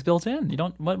topping's built in. You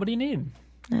don't. What do you need?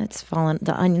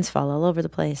 The onions fall all over the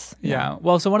place. Yeah.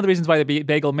 Well, so one of the reasons why the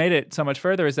bagel made it so much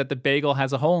further is that the bagel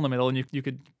has a hole in the middle, and you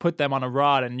could put them on a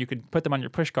rod, and you could put them on your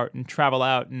pushcart and travel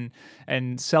out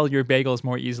and sell your bagels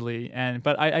more easily.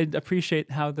 But I appreciate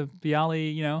how the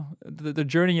bialy, the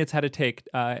journey it's had to take.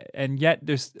 And yet,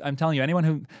 I'm telling you,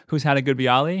 anyone who's had a good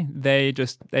bialy, they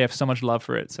have so much love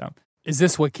for it. So. Is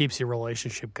this what keeps your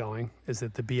relationship going? Is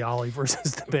it the bialy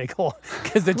versus the bagel?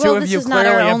 Because the two of you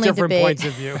clearly have different points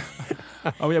of view.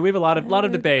 Oh yeah, we have a lot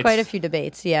of debates. Quite a few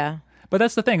debates, yeah. But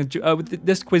that's the thing.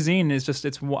 This cuisine is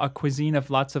it's a cuisine of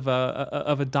lots of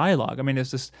a dialogue. I mean, it's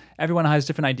just everyone has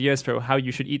different ideas for how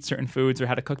you should eat certain foods or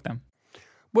how to cook them.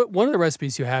 One of the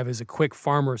recipes you have is a quick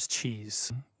farmer's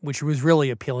cheese, which was really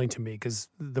appealing to me because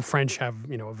the French have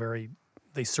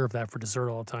they serve that for dessert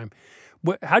all the time.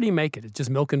 How do you make it? It's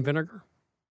just milk and vinegar?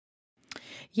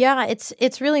 Yeah,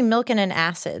 it's really milk and an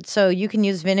acid. So you can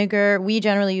use vinegar. We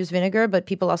generally use vinegar, but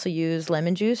people also use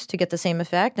lemon juice to get the same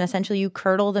effect. And essentially you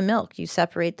curdle the milk. You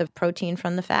separate the protein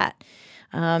from the fat.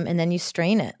 And then you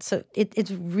strain it. So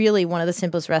it's really one of the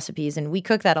simplest recipes. And we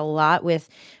cook that a lot with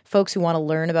folks who want to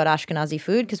learn about Ashkenazi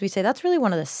food because we say that's really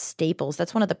one of the staples.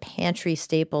 That's one of the pantry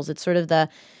staples. It's sort of the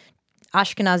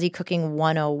Ashkenazi cooking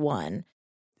 101.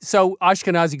 So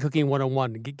Ashkenazi cooking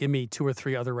 101, give me 2 or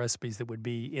 3 other recipes that would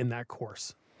be in that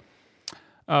course.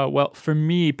 Well, for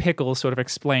me, pickles sort of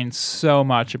explain so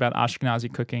much about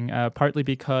Ashkenazi cooking, partly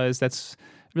because that's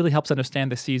really helps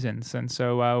understand the seasons. And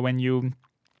so when you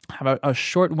have a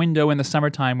short window in the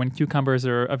summertime when cucumbers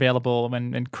are available,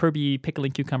 when Kirby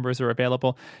pickling cucumbers are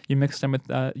available, you mix them with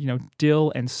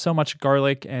dill and so much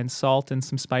garlic and salt and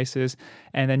some spices,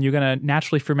 and then you're going to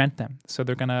naturally ferment them. So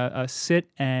they're going to sit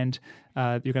and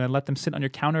you're going to let them sit on your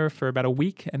counter for about a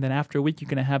week, and then after a week, you're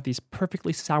going to have these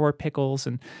perfectly sour pickles,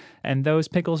 and those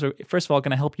pickles are, first of all,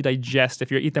 going to help you digest. If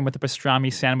you eat them with a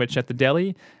pastrami sandwich at the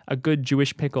deli, a good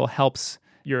Jewish pickle helps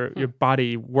your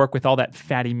body work with all that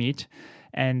fatty meat.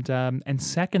 And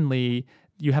secondly,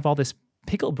 you have all this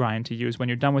pickle brine to use when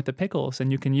you're done with the pickles,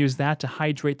 and you can use that to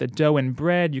hydrate the dough and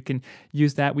bread. You can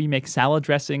use that. We make salad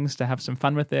dressings to have some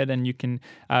fun with it, and you can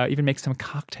even make some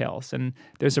cocktails. And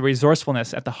there's a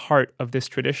resourcefulness at the heart of this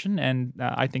tradition, and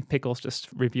I think pickles just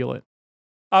reveal it.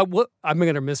 I'm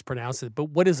going to mispronounce it, but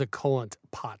what is a cholent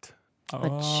pot? A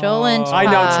cholent pot. I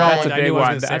know cholent. That's a I big knew I one. was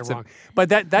going to That's say it wrong. But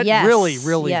that Yes,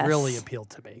 really appealed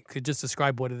to me. Could you just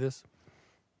describe what it is?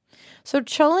 So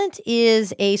cholent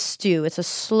is a stew. It's a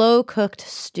slow-cooked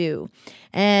stew.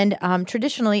 And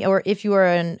traditionally, or if you are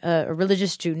a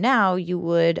religious Jew now, you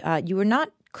would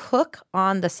not cook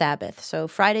on the Sabbath. So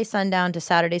Friday sundown to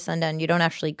Saturday sundown, you don't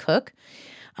actually cook.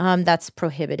 That's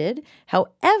prohibited.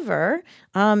 However,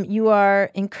 you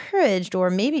are encouraged or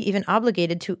maybe even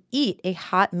obligated to eat a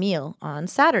hot meal on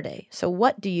Saturday. So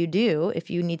what do you do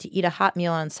if you need to eat a hot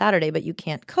meal on Saturday but you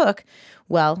can't cook?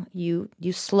 Well, you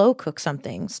slow cook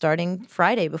something starting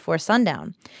Friday before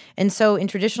sundown. And so in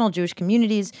traditional Jewish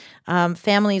communities,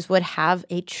 families would have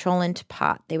a cholent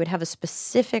pot. They would have a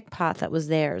specific pot that was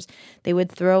theirs. They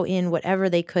would throw in whatever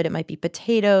they could. It might be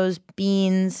potatoes,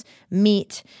 beans,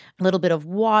 meat, a little bit of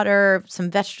water,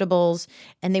 some vegetables,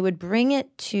 and they would bring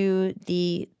it to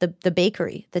the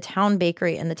bakery, the town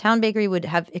bakery, and the town bakery would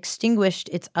have extinguished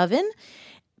its oven,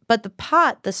 but the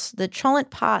pot, the cholent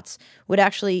pots would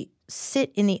actually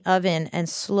sit in the oven and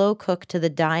slow cook to the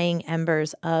dying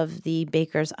embers of the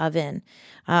baker's oven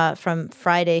from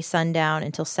Friday sundown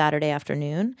until Saturday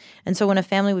afternoon. And so when a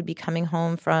family would be coming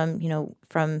home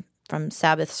from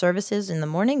Sabbath services in the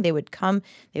morning, they would come,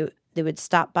 they would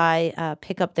stop by,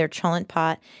 pick up their cholent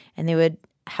pot, and they would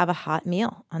have a hot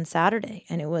meal on Saturday.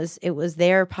 And it was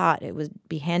their pot. It would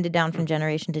be handed down from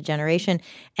generation to generation.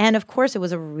 And of course, it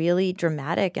was a really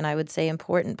dramatic and I would say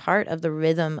important part of the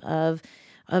rhythm of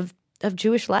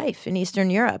Jewish life in Eastern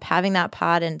Europe, having that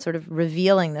pot and sort of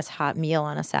revealing this hot meal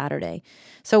on a Saturday.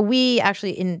 So we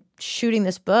actually, in shooting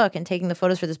this book and taking the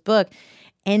photos for this book,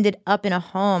 ended up in a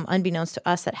home, unbeknownst to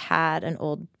us, that had an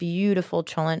old, beautiful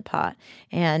cholent pot.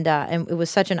 And it was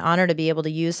such an honor to be able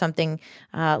to use something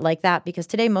like that, because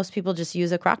today most people just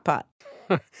use a crock pot.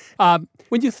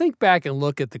 When you think back and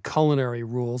look at the culinary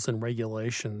rules and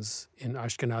regulations in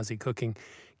Ashkenazi cooking,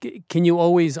 can you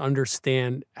always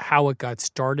understand how it got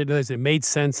started? Has it made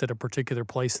sense at a particular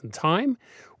place and time?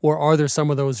 Or are there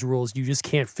some of those rules you just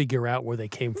can't figure out where they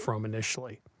came from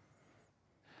initially?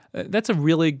 That's a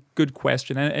really good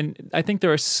question. And I think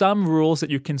there are some rules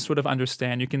that you can sort of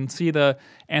understand. You can see the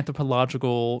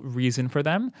anthropological reason for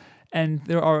them. And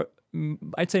there are,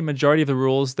 I'd say, majority of the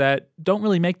rules that don't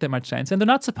really make that much sense. And they're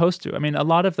not supposed to. I mean, a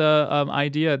lot of the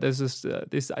idea, there's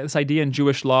this idea in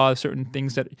Jewish law, certain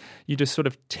things that you just sort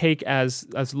of take as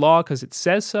law because it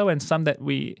says so, and some that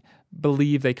we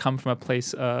believe they come from a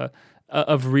place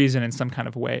of reason in some kind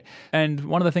of way. And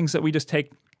one of the things that we just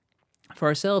take for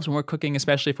ourselves when we're cooking,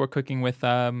 especially if we're cooking with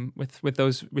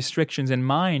those restrictions in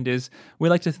mind, is we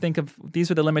like to think of these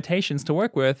are the limitations to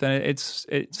work with, and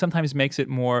it sometimes makes it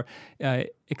more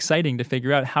exciting to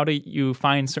figure out how do you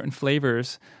find certain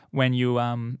flavors when you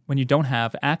don't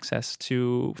have access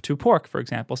to pork, for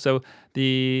example. So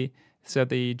the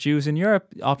Jews in Europe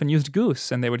often used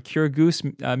goose, and they would cure goose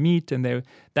meat, and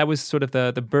that was sort of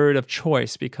the bird of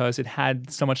choice because it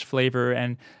had so much flavor,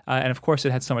 and of course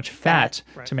it had so much fat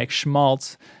right. to make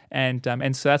schmaltz, and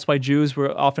so that's why Jews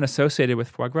were often associated with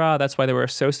foie gras. That's why they were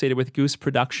associated with goose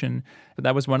production. But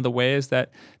that was one of the ways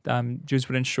that Jews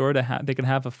would ensure they could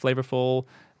have a flavorful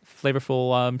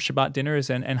Shabbat dinners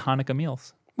and Hanukkah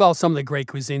meals. Well, some of the great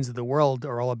cuisines of the world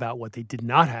are all about what they did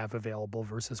not have available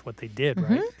versus what they did,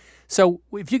 right? So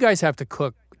if you guys have to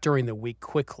cook during the week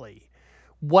quickly,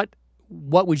 what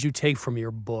would you take from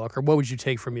your book, or what would you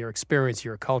take from your experience,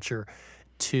 your culture,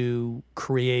 to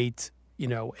create,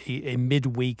 a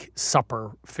midweek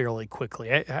supper fairly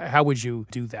quickly? How would you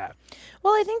do that?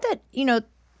 Well, I think that,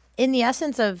 in the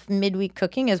essence of midweek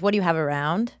cooking is what do you have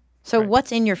around? So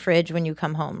what's in your fridge when you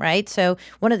come home, right? So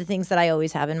one of the things that I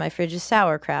always have in my fridge is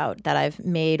sauerkraut that I've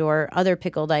made, or other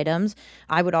pickled items.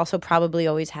 I would also probably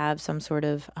always have some sort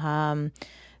of,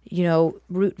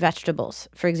 root vegetables,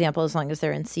 for example, as long as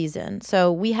they're in season.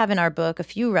 So we have in our book a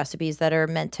few recipes that are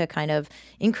meant to kind of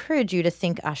encourage you to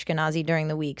think Ashkenazi during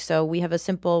the week. So we have a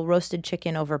simple roasted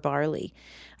chicken over barley.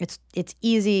 It's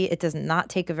easy. It does not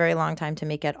take a very long time to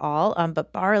make at all.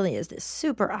 But barley is this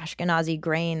super Ashkenazi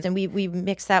grain. And we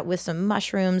mix that with some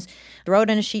mushrooms, throw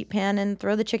it in a sheet pan, and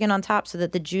throw the chicken on top so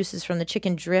that the juices from the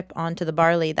chicken drip onto the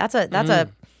barley. That's a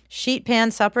sheet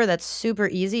pan supper that's super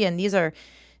easy. And these are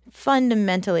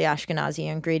fundamentally Ashkenazi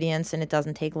ingredients, and it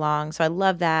doesn't take long. So I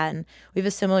love that. And we have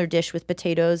a similar dish with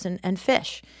potatoes and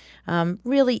fish.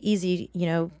 Really easy,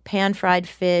 pan-fried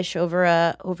fish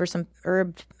over some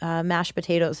herb mashed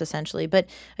potatoes, essentially. But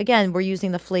again, we're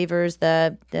using the flavors,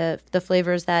 the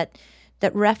flavors that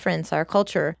reference our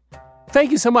culture.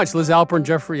 Thank you so much, Liz Alpern,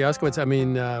 Jeffrey Yuskowitz. I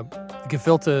mean, the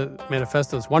Gefilte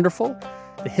Manifesto is wonderful.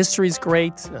 The history's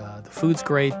great. The food's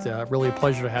great. Really a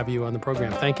pleasure to have you on the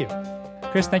program. Thank you.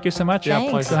 Chris, thank you so much. Yeah,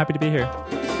 I'm so happy to be here.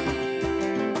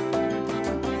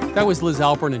 That was Liz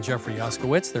Alpern and Jeffrey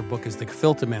Yuskowitz. Their book is The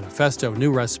Gefilte Manifesto,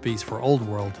 New Recipes for Old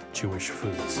World Jewish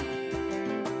Foods.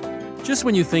 Just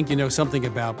when you think you know something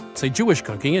about, say, Jewish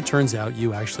cooking, it turns out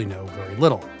you actually know very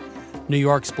little. New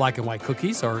York's black and white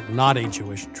cookies are not a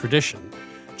Jewish tradition.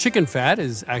 Chicken fat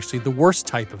is actually the worst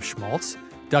type of schmaltz.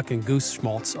 Duck and goose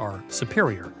schmaltz are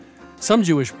superior. Some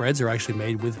Jewish breads are actually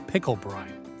made with pickle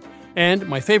brine. And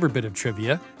my favorite bit of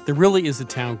trivia, there really is a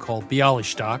town called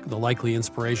Bialystok, the likely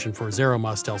inspiration for Zero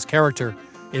Mostel's character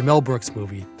in Mel Brooks'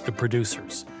 movie, The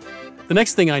Producers. The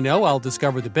next thing I know, I'll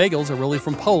discover the bagels are really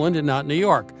from Poland and not New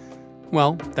York.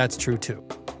 Well, that's true too.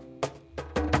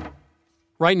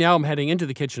 Right now, I'm heading into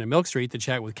the kitchen at Milk Street to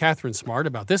chat with Catherine Smart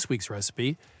about this week's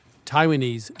recipe,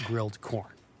 Taiwanese grilled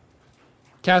corn.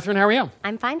 Catherine, how are you?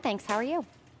 I'm fine, thanks. How are you?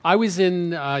 I was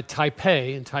in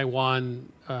Taipei, in Taiwan,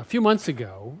 a few months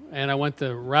ago, and I went to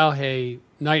Raohei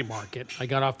Night Market. I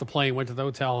got off the plane, went to the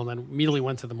hotel, and then immediately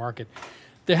went to the market.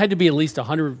 There had to be at least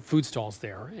 100 food stalls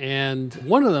there, and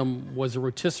one of them was a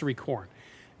rotisserie corn.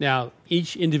 Now,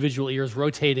 each individual ear is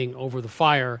rotating over the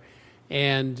fire,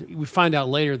 and we find out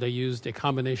later they used a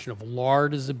combination of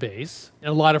lard as a base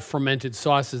and a lot of fermented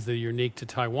sauces that are unique to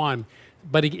Taiwan,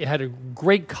 but it had a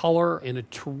great color and a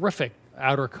terrific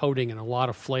outer coating and a lot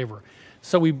of flavor.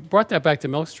 So we brought that back to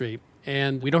Milk Street,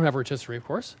 and we don't have rotisserie, of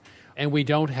course, and we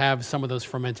don't have some of those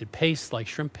fermented pastes like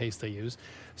shrimp paste they use.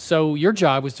 So your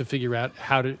job was to figure out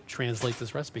how to translate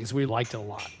this recipe because we liked it a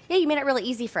lot. Yeah, you made it really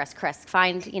easy for us, Chris.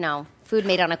 Find, food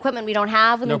made on equipment we don't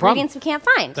have and No ingredients problem. we can't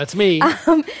find. That's me.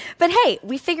 But hey,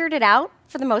 we figured it out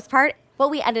for the most part. What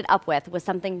we ended up with was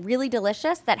something really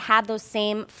delicious that had those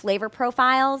same flavor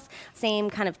profiles,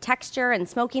 same kind of texture and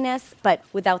smokiness, but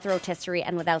without the rotisserie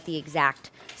and without the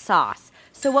exact sauce.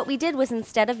 So what we did was,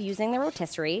 instead of using the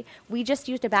rotisserie, we just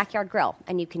used a backyard grill.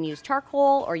 And you can use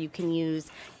charcoal or you can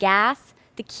use gas.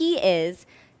 The key is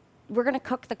we're going to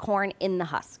cook the corn in the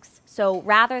husks. So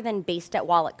rather than baste it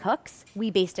while it cooks,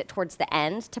 we baste it towards the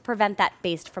end to prevent that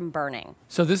baste from burning.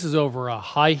 So this is over a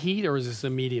high heat, or is this a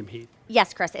medium heat?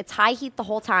 Yes, Chris, it's high heat the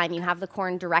whole time. You have the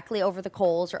corn directly over the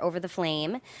coals or over the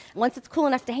flame. Once it's cool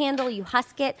enough to handle, you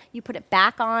husk it, you put it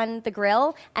back on the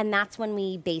grill, and that's when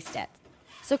we baste it.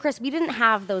 So, Chris, we didn't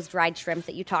have those dried shrimp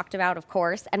that you talked about, of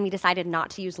course, and we decided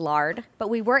not to use lard, but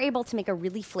we were able to make a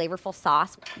really flavorful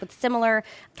sauce with similar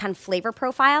kind of flavor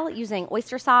profile using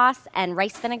oyster sauce and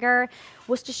rice vinegar,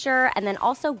 Worcestershire, and then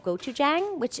also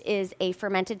gochujang, which is a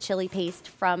fermented chili paste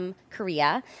from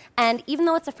Korea. And even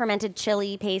though it's a fermented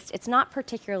chili paste, it's not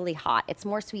particularly hot. It's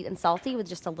more sweet and salty with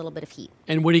just a little bit of heat.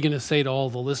 And what are you going to say to all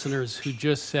the listeners who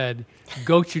just said,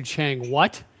 gochujang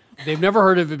what? They've never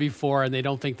heard of it before, and they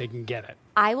don't think they can get it.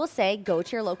 I will say go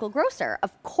to your local grocer.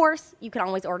 Of course, you can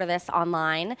always order this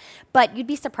online, but you'd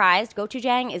be surprised.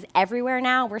 Gochujang is everywhere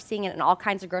now. We're seeing it in all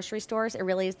kinds of grocery stores. It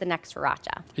really is the next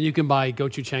sriracha. And you can buy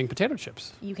gochujang potato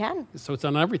chips. You can. So it's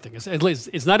on everything.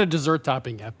 It's not a dessert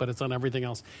topping yet, but it's on everything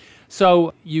else.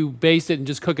 So you baste it and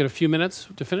just cook it a few minutes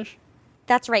to finish?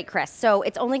 That's right, Chris. So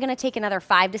it's only going to take another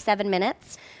 5 to 7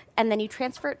 minutes, and then you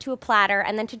transfer it to a platter,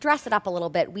 and then to dress it up a little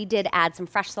bit, we did add some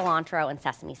fresh cilantro and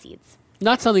sesame seeds.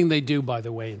 Not something they do, by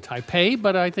the way, in Taipei,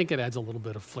 but I think it adds a little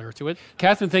bit of flair to it.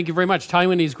 Catherine, thank you very much.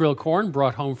 Taiwanese grilled corn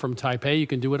brought home from Taipei. You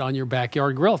can do it on your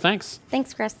backyard grill. Thanks.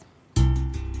 Thanks, Chris.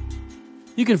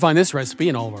 You can find this recipe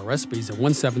and all of our recipes at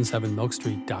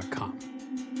 177milkstreet.com.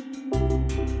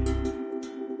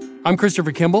 I'm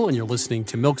Christopher Kimball, and you're listening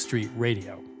to Milk Street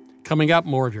Radio. Coming up,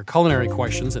 more of your culinary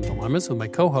questions and dilemmas with my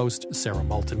co-host, Sarah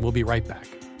Moulton. We'll be right back.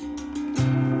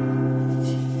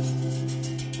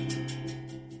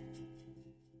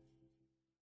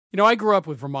 You know, I grew up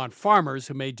with Vermont farmers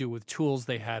who made do with tools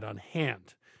they had on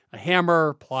hand. A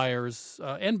hammer, pliers,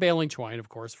 and baling twine, of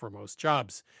course, for most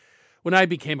jobs. When I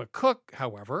became a cook,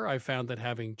 however, I found that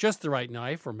having just the right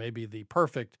knife or maybe the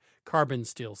perfect carbon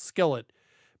steel skillet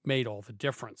made all the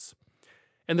difference.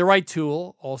 And the right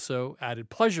tool also added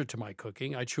pleasure to my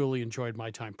cooking. I truly enjoyed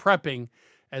my time prepping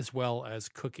as well as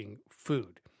cooking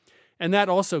food. And that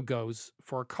also goes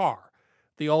for a car.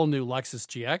 The all-new Lexus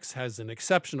GX has an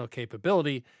exceptional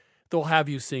capability that will have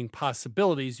you seeing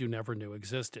possibilities you never knew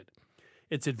existed.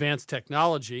 Its advanced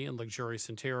technology and luxurious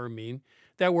interior mean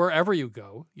that wherever you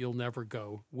go, you'll never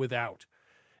go without.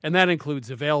 And that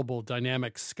includes available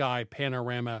dynamic sky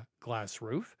panorama glass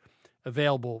roof,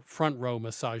 available front row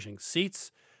massaging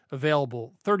seats,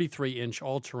 available 33-inch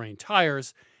all-terrain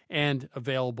tires, and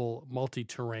available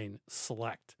multi-terrain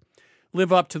select.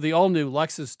 Live up to the all-new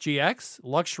Lexus GX,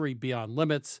 luxury beyond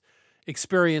limits.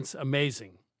 Experience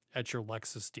amazing at your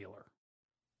Lexus dealer.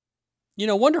 You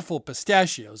know, Wonderful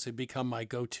Pistachios have become my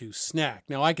go-to snack.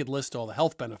 Now, I could list all the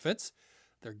health benefits.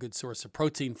 They're a good source of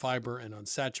protein, fiber, and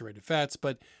unsaturated fats,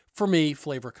 but for me,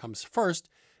 flavor comes first,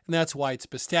 and that's why it's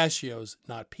pistachios,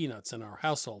 not peanuts, in our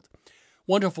household.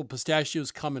 Wonderful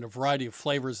Pistachios come in a variety of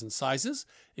flavors and sizes,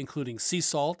 including sea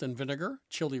salt and vinegar,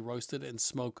 chili roasted, and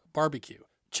smoke barbecue.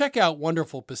 Check out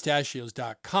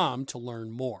wonderfulpistachios.com to learn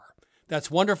more. That's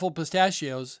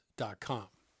wonderfulpistachios.com.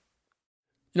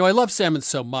 You know, I love salmon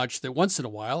so much that once in a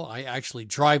while I actually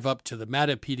drive up to the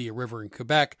Matapedia River in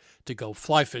Quebec to go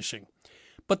fly fishing.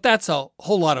 But that's a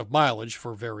whole lot of mileage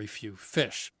for very few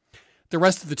fish. The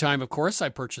rest of the time, of course, I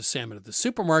purchase salmon at the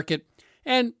supermarket,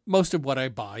 and most of what I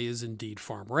buy is indeed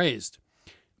farm-raised.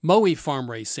 Mowi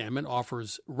farm-raised salmon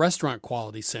offers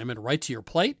restaurant-quality salmon right to your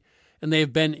plate, and they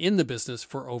have been in the business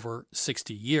for over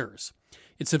 60 years.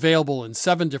 It's available in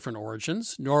 7 different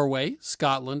origins: Norway,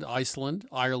 Scotland, Iceland,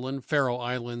 Ireland, Faroe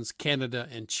Islands, Canada,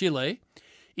 and Chile.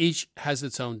 Each has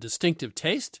its own distinctive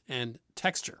taste and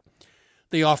texture.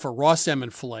 They offer raw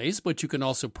salmon fillets, but you can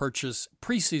also purchase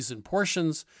pre-seasoned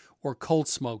portions or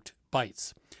cold-smoked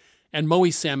bites. And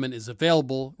Mowi salmon is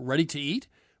available ready to eat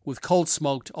with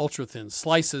cold-smoked ultra-thin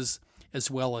slices as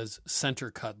well as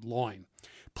center-cut loin.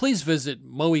 Please visit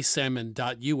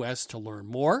mowisalmon.us to learn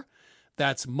more.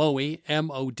 That's Mowi,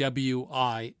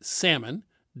 M-O-W-I,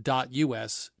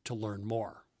 salmon.us to learn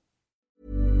more.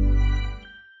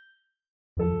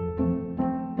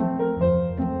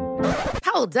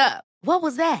 Hold up. What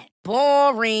was that?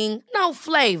 Boring. No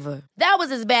flavor. That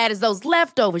was as bad as those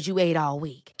leftovers you ate all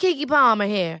week. Keke Palmer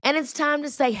here, and it's time to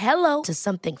say hello to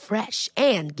something fresh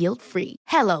and guilt-free.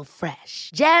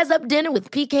 HelloFresh. Jazz up dinner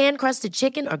with pecan-crusted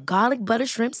chicken or garlic butter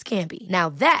shrimp scampi. Now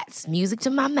that's music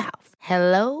to my mouth.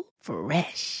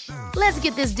 HelloFresh. Let's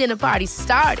get this dinner party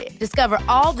started. Discover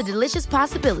all the delicious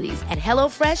possibilities at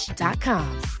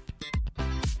HelloFresh.com.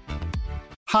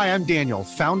 Hi, I'm Daniel,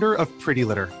 founder of Pretty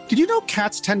Litter. Did you know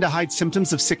cats tend to hide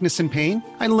symptoms of sickness and pain?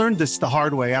 I learned this the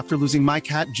hard way after losing my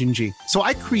cat, Gingy. So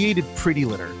I created Pretty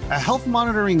Litter, a health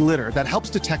monitoring litter that helps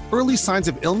detect early signs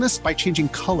of illness by changing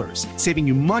colors, saving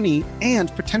you money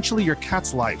and potentially your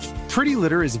cat's life. Pretty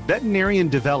Litter is veterinarian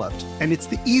developed, and it's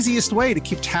the easiest way to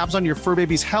keep tabs on your fur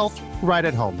baby's health right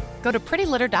at home. Go to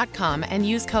prettylitter.com and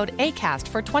use code ACAST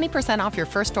for 20% off your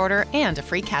first order and a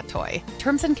free cat toy.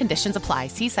 Terms and conditions apply.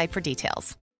 See site for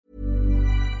details.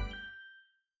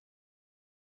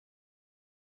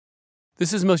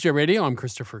 This is Milk Street Radio. I'm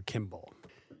Christopher Kimball.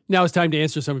 Now it's time to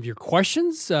answer some of your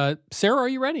questions. Sarah, are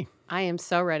you ready? I am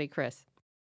so ready, Chris.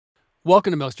 Welcome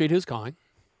to Milk Street. Who's calling?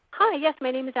 Hi, yes, my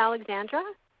name is Alexandra.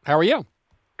 How are you?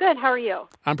 Good, how are you?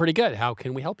 I'm pretty good. How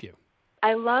can we help you?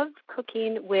 I love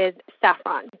cooking with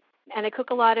saffron, and I cook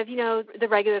a lot of, the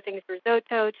regular things,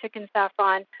 risotto, chicken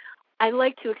saffron. I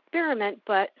like to experiment,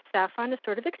 but saffron is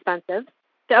sort of expensive.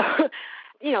 So,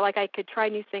 I could try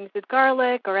new things with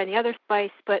garlic or any other spice,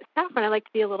 but saffron I like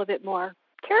to be a little bit more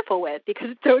careful with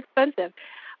because it's so expensive.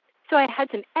 So I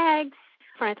had some eggs,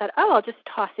 and I thought, I'll just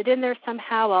toss it in there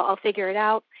somehow. I'll figure it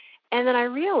out. And then I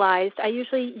realized I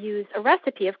usually use a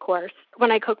recipe, of course,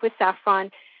 when I cook with saffron.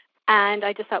 And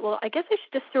I just thought, well, I guess I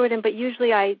should just throw it in, but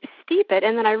usually I steep it.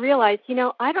 And then I realized,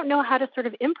 I don't know how to sort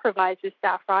of improvise with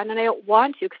saffron, and I don't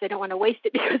want to because I don't want to waste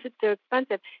it because it's so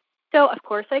expensive. So, of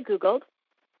course, I Googled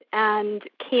and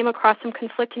came across some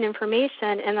conflicting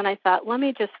information, and then I thought, let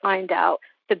me just find out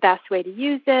the best way to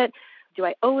use it. Do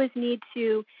I always need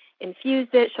to infuse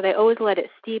it? Should I always let it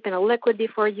steep in a liquid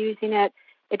before using it?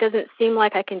 It doesn't seem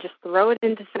like I can just throw it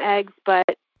into some eggs,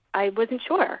 but I wasn't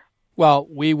sure. Well,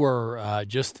 we were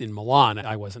just in Milan.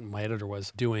 I wasn't. My editor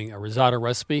was doing a risotto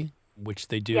recipe, which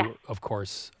they do, of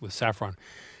course, with saffron.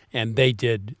 And they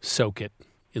did soak it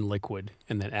in liquid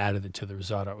and then added it to the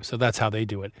risotto. So that's how they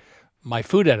do it. My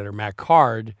food editor, Matt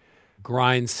Card,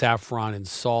 grinds saffron and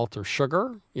salt or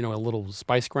sugar, a little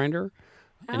spice grinder.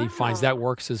 And he finds that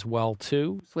works as well,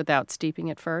 too. Without steeping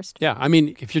it first? Yeah. I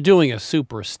mean, if you're doing a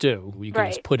soup or a stew, you can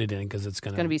just put it in because it's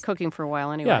going to be cooking for a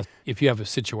while anyway. Yeah. If you have a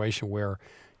situation where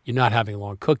you're not having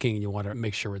long cooking and you want to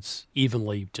make sure it's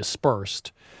evenly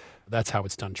dispersed, that's how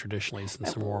it's done traditionally, is in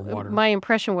some warm water. My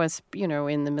impression was,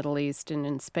 in the Middle East and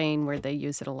in Spain where they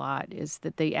use it a lot, is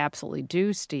that they absolutely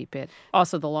do steep it.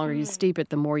 Also, the longer you steep it,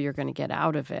 the more you're going to get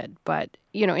out of it. But,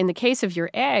 in the case of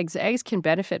your eggs can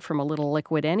benefit from a little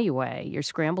liquid anyway, your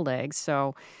scrambled eggs.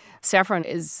 So saffron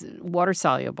is water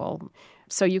soluble.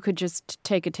 So you could just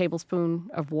take a tablespoon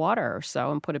of water or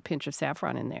so and put a pinch of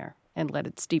saffron in there and let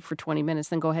it steep for 20 minutes.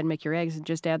 Then go ahead and make your eggs and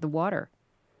just add the water.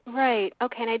 Right.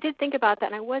 Okay. And I did think about that,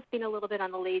 and I was being a little bit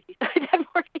on the lazy side that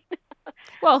morning.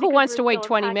 Well, who wants to wait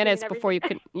 20 minutes before you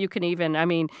can even? I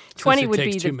mean, 20 would be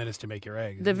it takes 2 minutes to make your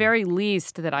eggs. The very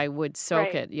least that I would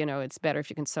soak it. It's better if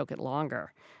you can soak it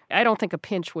longer. I don't think a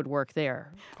pinch would work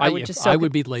there. I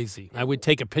would be lazy. I would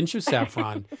take a pinch of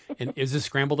saffron, and is this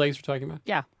scrambled eggs we're talking about?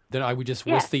 Yeah. Then I would just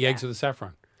whisk the eggs with the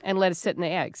saffron. And let it sit in the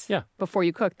eggs. Yeah. Before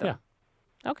you cook them.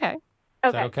 Yeah. Okay.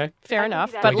 Is that okay? Fair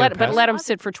enough. But let them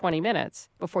sit for 20 minutes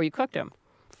before you cooked them.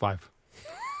 5.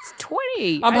 It's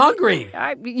 20. I'm hungry.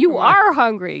 You are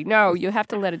hungry. No, you have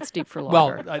to let it steep for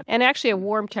longer. Well, and actually, a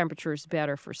warm temperature is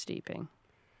better for steeping.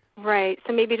 Right.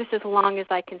 So maybe just as long as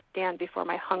I can stand before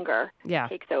my hunger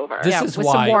takes over. This is with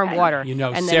why, some warm water.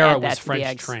 And Sarah was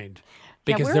French trained.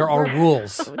 Because there are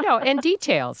rules. No, and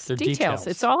details. They're details.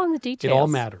 It's all in the details. It all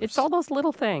matters. It's all those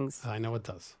little things. I know it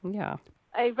does. Yeah.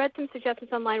 I read some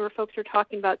suggestions online where folks were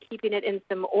talking about keeping it in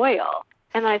some oil.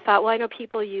 And I thought, well, I know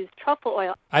people use truffle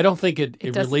oil. I don't think it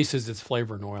releases its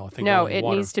flavor in oil. I think no, only it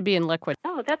water. needs to be in liquid.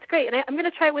 Oh, that's great. And I'm going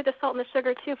to try it with the salt and the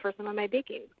sugar, too, for some of my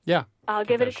baking. Yeah. I'll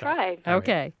give it a try.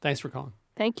 Okay. Right. Thanks for calling.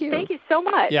 Thank you. Thank you so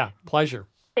much. Yeah, pleasure.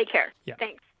 Take care. Yeah.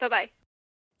 Thanks. Bye-bye.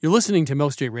 You're listening to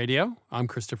Milk Street Radio. I'm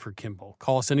Christopher Kimball.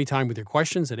 Call us anytime with your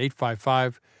questions at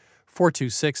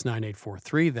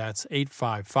 855-426-9843. That's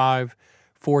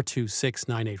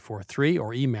 855-426-9843,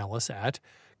 or email us at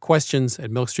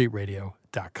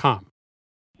questions@milkstreetradio.com.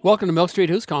 Welcome to Milk Street.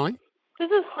 Who's calling?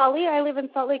 This is Holly. I live in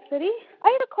Salt Lake City. I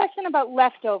have a question about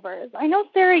leftovers. I know,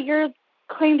 Sarah, you're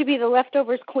claimed to be the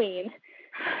leftovers queen.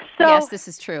 So, yes, this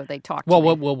is true. They talked to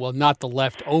me. Well, not the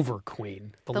leftover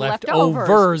queen. The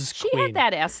leftovers queen. She had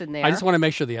that S in there. I just want to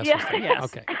make sure the S was there. Yes.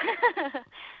 Okay.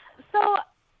 So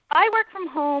I work from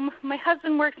home. My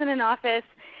husband works in an office.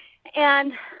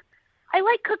 And I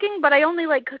like cooking, but I only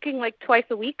like cooking like twice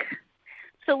a week.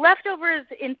 So leftovers,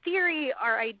 in theory,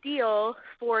 are ideal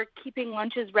for keeping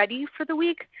lunches ready for the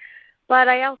week. But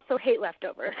I also hate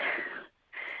leftovers.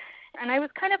 And I was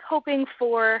kind of hoping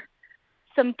for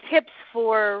some tips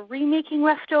for remaking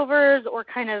leftovers or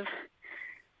kind of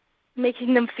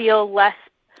making them feel less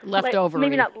leftover.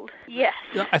 Maybe not. Yes.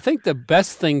 I think the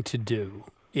best thing to do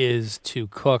is to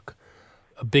cook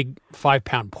a big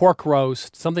 5-pound pork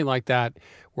roast, something like that,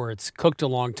 where it's cooked a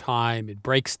long time, it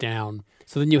breaks down.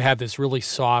 So then you have this really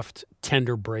soft,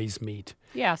 tender braised meat.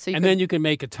 Yeah. Then you can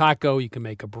make a taco, you can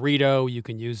make a burrito, you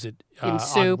can use it in on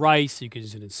soup. rice, you can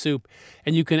use it in soup,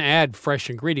 and you can add fresh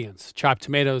ingredients: chopped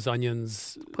tomatoes,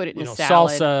 onions, put it in a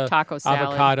salad, salsa, taco salad,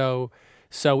 avocado.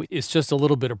 So it's just a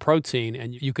little bit of protein,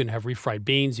 and you can have refried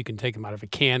beans. You can take them out of a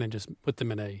can and just put them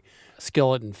in a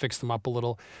skillet and fix them up a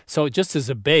little. So just as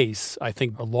a base, I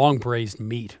think a long braised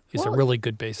meat is a really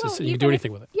good basis, and you can do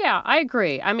anything with it. Yeah, I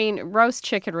agree. I mean, roast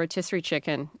chicken, rotisserie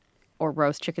chicken, or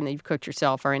roast chicken that you've cooked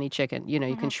yourself, or any chicken, you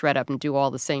can shred up and do all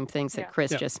the same things that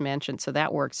Chris just mentioned. So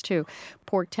that works too.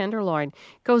 Pork tenderloin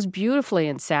goes beautifully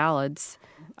in salads.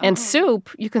 And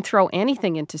soup, you can throw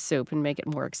anything into soup and make it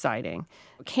more exciting.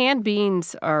 Canned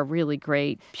beans are really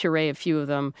great. Puree a few of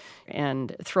them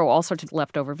and throw all sorts of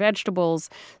leftover vegetables.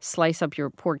 Slice up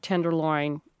your pork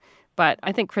tenderloin. But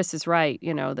I think Chris is right,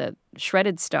 that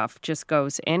shredded stuff just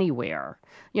goes anywhere.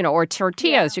 Or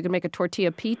tortillas. You can make a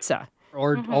tortilla pizza.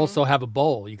 Or also have a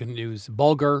bowl. You can use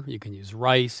bulgur, you can use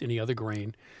rice, any other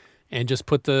grain, and just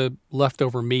put the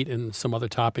leftover meat and some other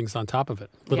toppings on top of it.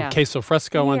 A little Yeah. queso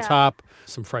fresco on Yeah. top,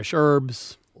 some fresh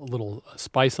herbs, a little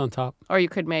spice on top. Or you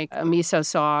could make a miso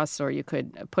sauce, or you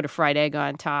could put a fried egg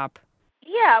on top.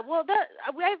 Yeah, well,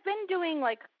 I've been doing,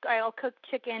 like, I'll cook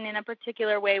chicken in a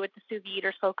particular way with the sous vide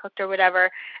or slow cooked or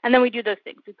whatever, and then we do those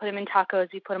things. We put them in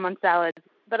tacos, we put them on salads.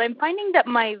 But I'm finding that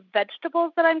my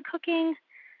vegetables that I'm cooking,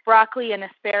 broccoli and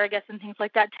asparagus and things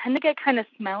like that, tend to get kind of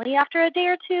smelly after a day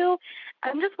or two.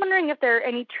 I'm just wondering if there are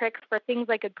any tricks for things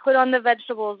I could put on the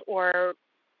vegetables or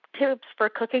tips for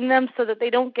cooking them so that they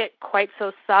don't get quite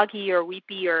so soggy or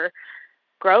weepy or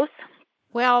gross.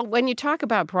 Well, when you talk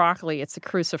about broccoli, it's a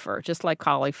crucifer, just like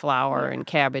cauliflower and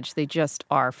cabbage. They just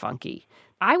are funky.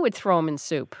 I would throw them in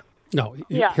soup. No,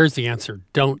 Yeah. here's the answer.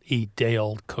 Don't eat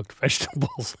day-old cooked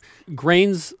vegetables.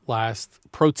 Grains last,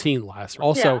 protein lasts.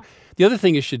 Also, Yeah. the other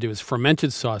thing you should do is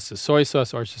fermented sauces, soy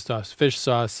sauce, oyster sauce, fish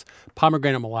sauce,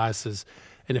 pomegranate molasses,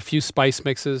 and a few spice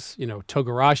mixes,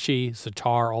 togarashi,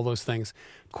 za'atar, all those things.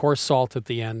 Coarse salt at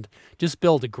the end. Just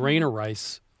build a grain of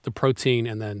rice, the protein,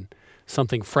 and then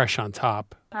something fresh on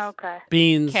top. Okay.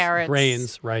 Beans, Carrots.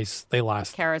 grains, rice, they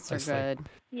last. Carrots are best thing. good.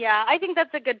 Yeah, I think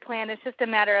that's a good plan. It's just a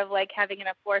matter of, like, having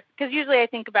enough force. Because usually I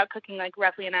think about cooking, like,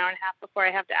 roughly an hour and a half before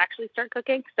I have to actually start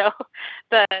cooking. So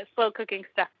the slow cooking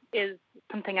stuff is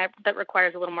something that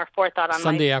requires a little more forethought on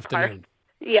Sunday my afternoon.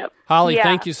 part. Yep. Holly, Yeah.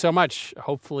 thank you so much.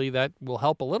 Hopefully that will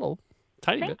help a little,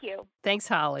 tiny bit. Thank you. Thanks,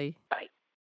 Holly. Bye.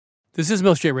 This is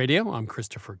Milk Street Radio. I'm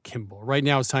Christopher Kimball. Right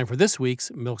now it's time for this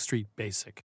week's Milk Street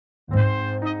Basic.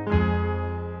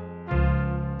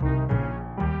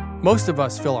 Most of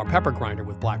us fill our pepper grinder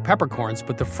with black peppercorns,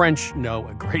 but the French know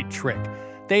a great trick.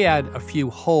 They add a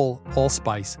few whole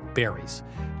allspice berries.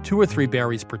 2 or 3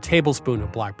 berries per tablespoon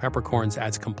of black peppercorns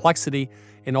adds complexity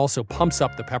and also pumps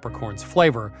up the peppercorn's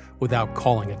flavor without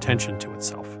calling attention to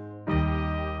itself.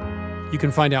 You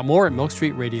can find out more at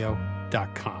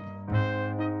milkstreetradio.com.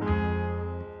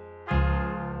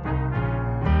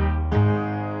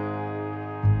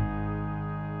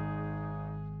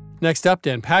 Next up,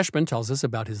 Dan Pashman tells us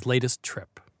about his latest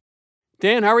trip.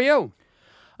 Dan, how are you?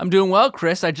 I'm doing well,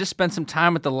 Chris. I just spent some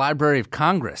time at the Library of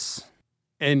Congress.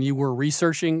 And you were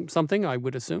researching something, I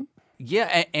would assume?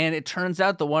 Yeah, and it turns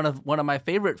out that one of my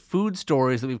favorite food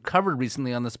stories that we've covered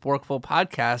recently on the Sporkful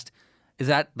podcast is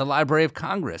at the Library of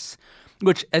Congress,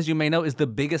 which, as you may know, is the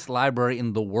biggest library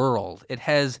in the world. It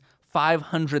has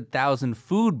 500,000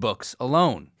 food books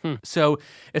alone. So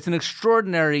it's an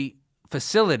extraordinary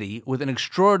facility with an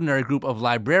extraordinary group of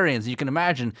librarians. You can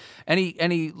imagine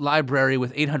any library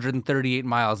with 838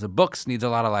 miles of books needs a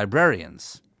lot of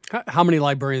librarians. How many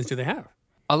librarians do they have?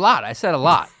 A lot. I said a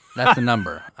lot. That's the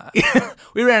number.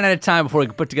 We ran out of time before we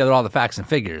could put together all the facts and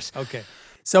figures. Okay.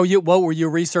 So what were you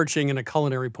researching in a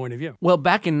culinary point of view? Well,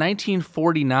 back in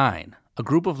 1949, a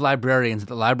group of librarians at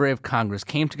the Library of Congress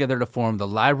came together to form the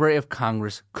Library of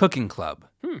Congress Cooking Club.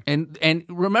 And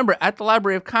remember, at the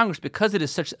Library of Congress, because it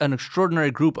is such an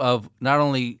extraordinary group of not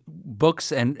only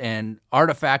books and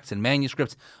artifacts and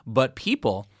manuscripts, but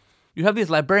people, you have these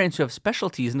librarians who have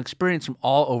specialties and experience from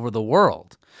all over the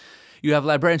world. You have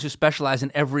librarians who specialize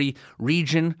in every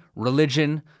region,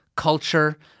 religion,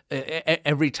 culture,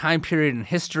 every time period in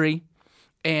history.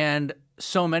 And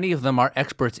so many of them are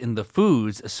experts in the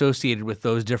foods associated with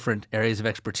those different areas of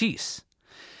expertise.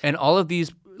 And all of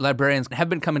these librarians have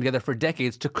been coming together for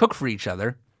decades to cook for each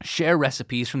other, share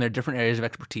recipes from their different areas of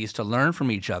expertise, to learn from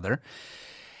each other.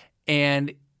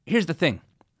 And here's the thing.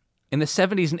 In the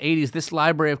 70s and 80s, this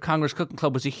Library of Congress Cooking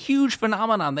Club was a huge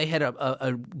phenomenon. They had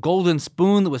a golden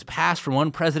spoon that was passed from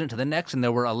one president to the next, and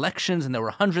there were elections, and there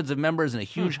were hundreds of members and a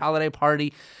huge holiday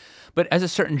party. But as a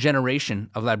certain generation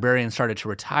of librarians started to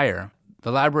retire,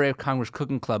 the Library of Congress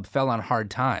Cooking Club fell on hard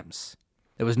times.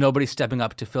 There was nobody stepping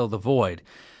up to fill the void,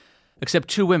 except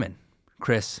 2 women,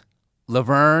 Chris,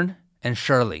 Laverne and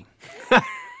Shirley.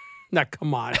 Now,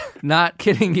 come on. Not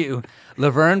kidding you.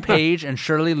 Laverne Page and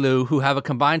Shirley Liu, who have a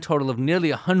combined total of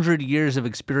nearly 100 years of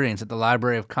experience at the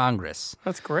Library of Congress.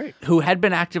 That's great. Who had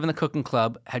been active in the cooking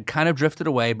club, had kind of drifted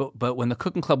away, but when the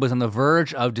cooking club was on the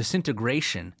verge of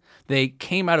disintegration, they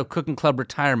came out of cooking club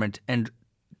retirement and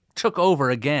took over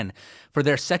again for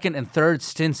their second and third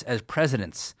stints as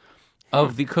presidents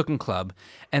of the cooking club,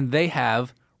 and they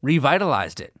have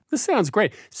revitalized it. This sounds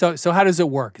great. So how does it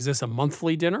work? Is this a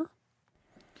monthly dinner?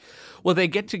 Well, they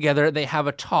get together, they have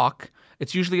a talk.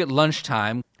 It's usually at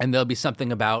lunchtime, and there'll be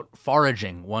something about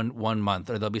foraging one month,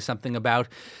 or there'll be something about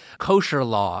kosher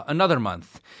law another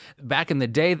month. Back in the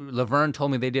day, Laverne told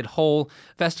me they did whole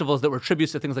festivals that were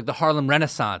tributes to things like the Harlem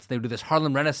Renaissance. They would do this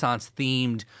Harlem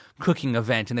Renaissance-themed cooking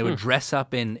event, and they would dress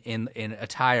up in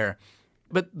attire.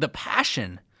 But the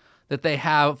passion that they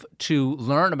have to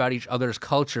learn about each other's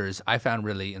cultures, I found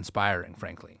really inspiring,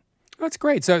 frankly. That's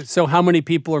great. So how many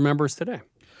people are members today?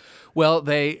 Well,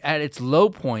 at its low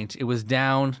point, it was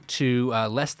down to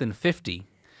less than 50.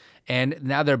 And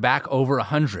now they're back over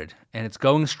 100, and it's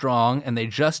going strong. And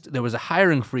there was a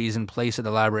hiring freeze in place at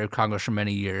the Library of Congress for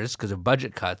many years because of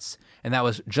budget cuts, and that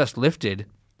was just lifted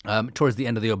towards the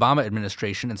end of the Obama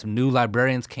administration. And some new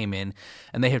librarians came in,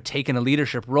 and they have taken a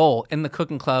leadership role in the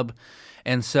cooking club.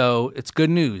 And so it's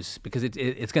good news because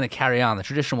it's going to carry on. The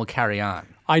tradition will carry on.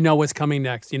 I know what's coming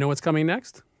next. You know what's coming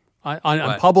next?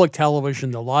 On public television,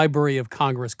 the Library of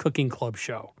Congress Cooking Club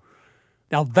show.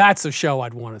 Now that's a show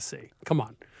I'd want to see. Come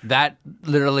on. That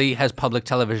literally has public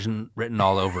television written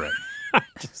all over it. I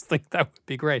just think that would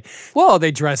be great. Well,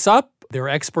 they dress up. They're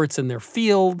experts in their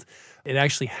field. It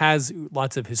actually has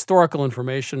lots of historical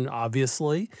information,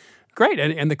 obviously. Great.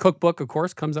 And the cookbook, of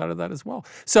course, comes out of that as well.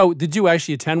 So did you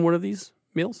actually attend one of these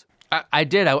meals? I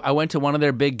did. I went to one of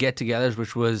their big get-togethers,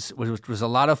 which was a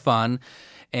lot of fun.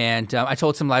 And I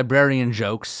told some librarian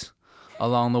jokes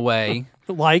along the way.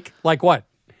 Like what?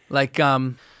 Like,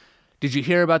 did you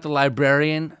hear about the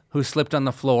librarian who slipped on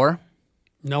the floor?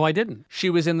 No, I didn't. She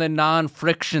was in the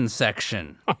non-friction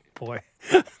section. Oh, boy.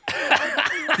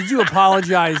 Did you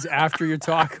apologize after your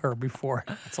talk or before?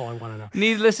 That's all I want to know.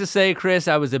 Needless to say, Chris,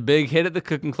 I was a big hit at the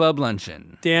Cooking Club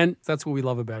luncheon. Dan, that's what we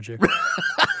love about you.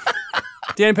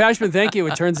 Dan Pashman, thank you.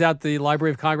 It turns out the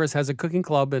Library of Congress has a cooking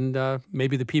club, and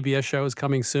maybe the PBS show is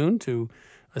coming soon to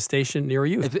a station near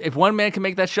you. If one man can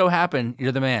make that show happen,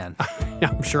 you're the man.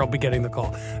 Yeah, I'm sure I'll be getting the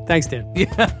call. Thanks, Dan.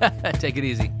 Yeah, take it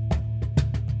easy.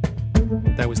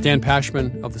 That was Dan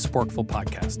Pashman of the Sporkful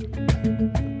Podcast.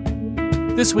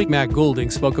 This week, Matt Goulding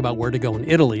spoke about where to go in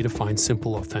Italy to find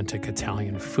simple, authentic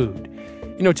Italian food.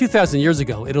 2,000 years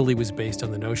ago, Italy was based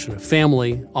on the notion of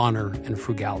family, honor, and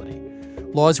frugality.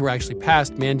 Laws were actually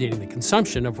passed mandating the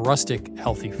consumption of rustic,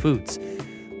 healthy foods.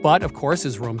 But, of course,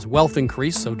 as Rome's wealth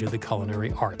increased, so did the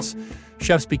culinary arts.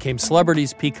 Chefs became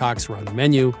celebrities, peacocks were on the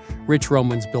menu, rich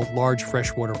Romans built large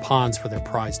freshwater ponds for their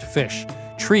prized fish,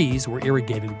 trees were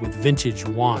irrigated with vintage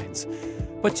wines.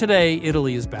 But today,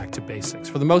 Italy is back to basics.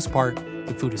 For the most part,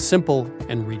 the food is simple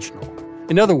and regional.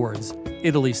 In other words,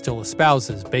 Italy still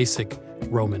espouses basic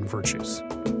Roman virtues.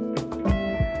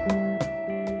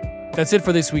 That's it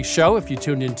for this week's show. If you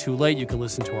tuned in too late, you can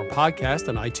listen to our podcast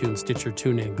on iTunes, Stitcher,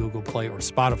 TuneIn, Google Play, or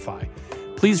Spotify.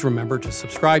 Please remember to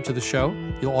subscribe to the show.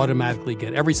 You'll automatically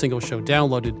get every single show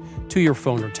downloaded to your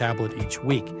phone or tablet each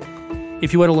week.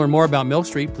 If you want to learn more about Milk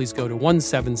Street, please go to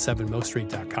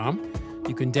 177milkstreet.com.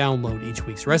 You can download each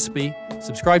week's recipe,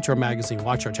 subscribe to our magazine,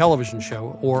 watch our television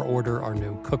show, or order our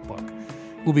new cookbook.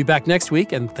 We'll be back next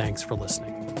week, and thanks for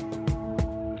listening.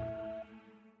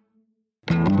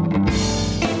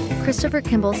 Christopher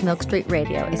Kimball's Milk Street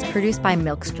Radio is produced by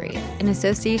Milk Street in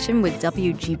association with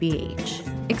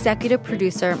WGBH. Executive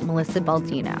producer Melissa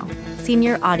Baldino.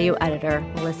 Senior audio editor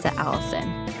Melissa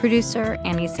Allison. Producer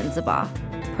Annie Sinzabah.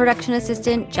 Production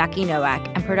assistant Jackie Nowak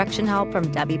and production help from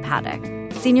Debbie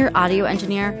Paddock. Senior audio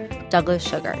engineer Douglas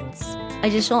Sugarts.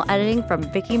 Additional editing from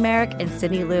Vicki Merrick and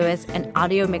Sydney Lewis, and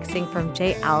audio mixing from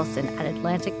Jay Allison at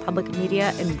Atlantic Public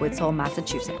Media in Woods Hole,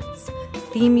 Massachusetts.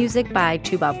 Theme music by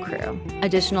Tubab Crew.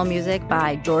 Additional music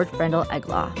by George Brendel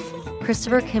Egloff.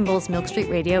 Christopher Kimball's Milk Street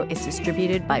Radio is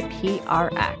distributed by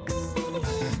PRX.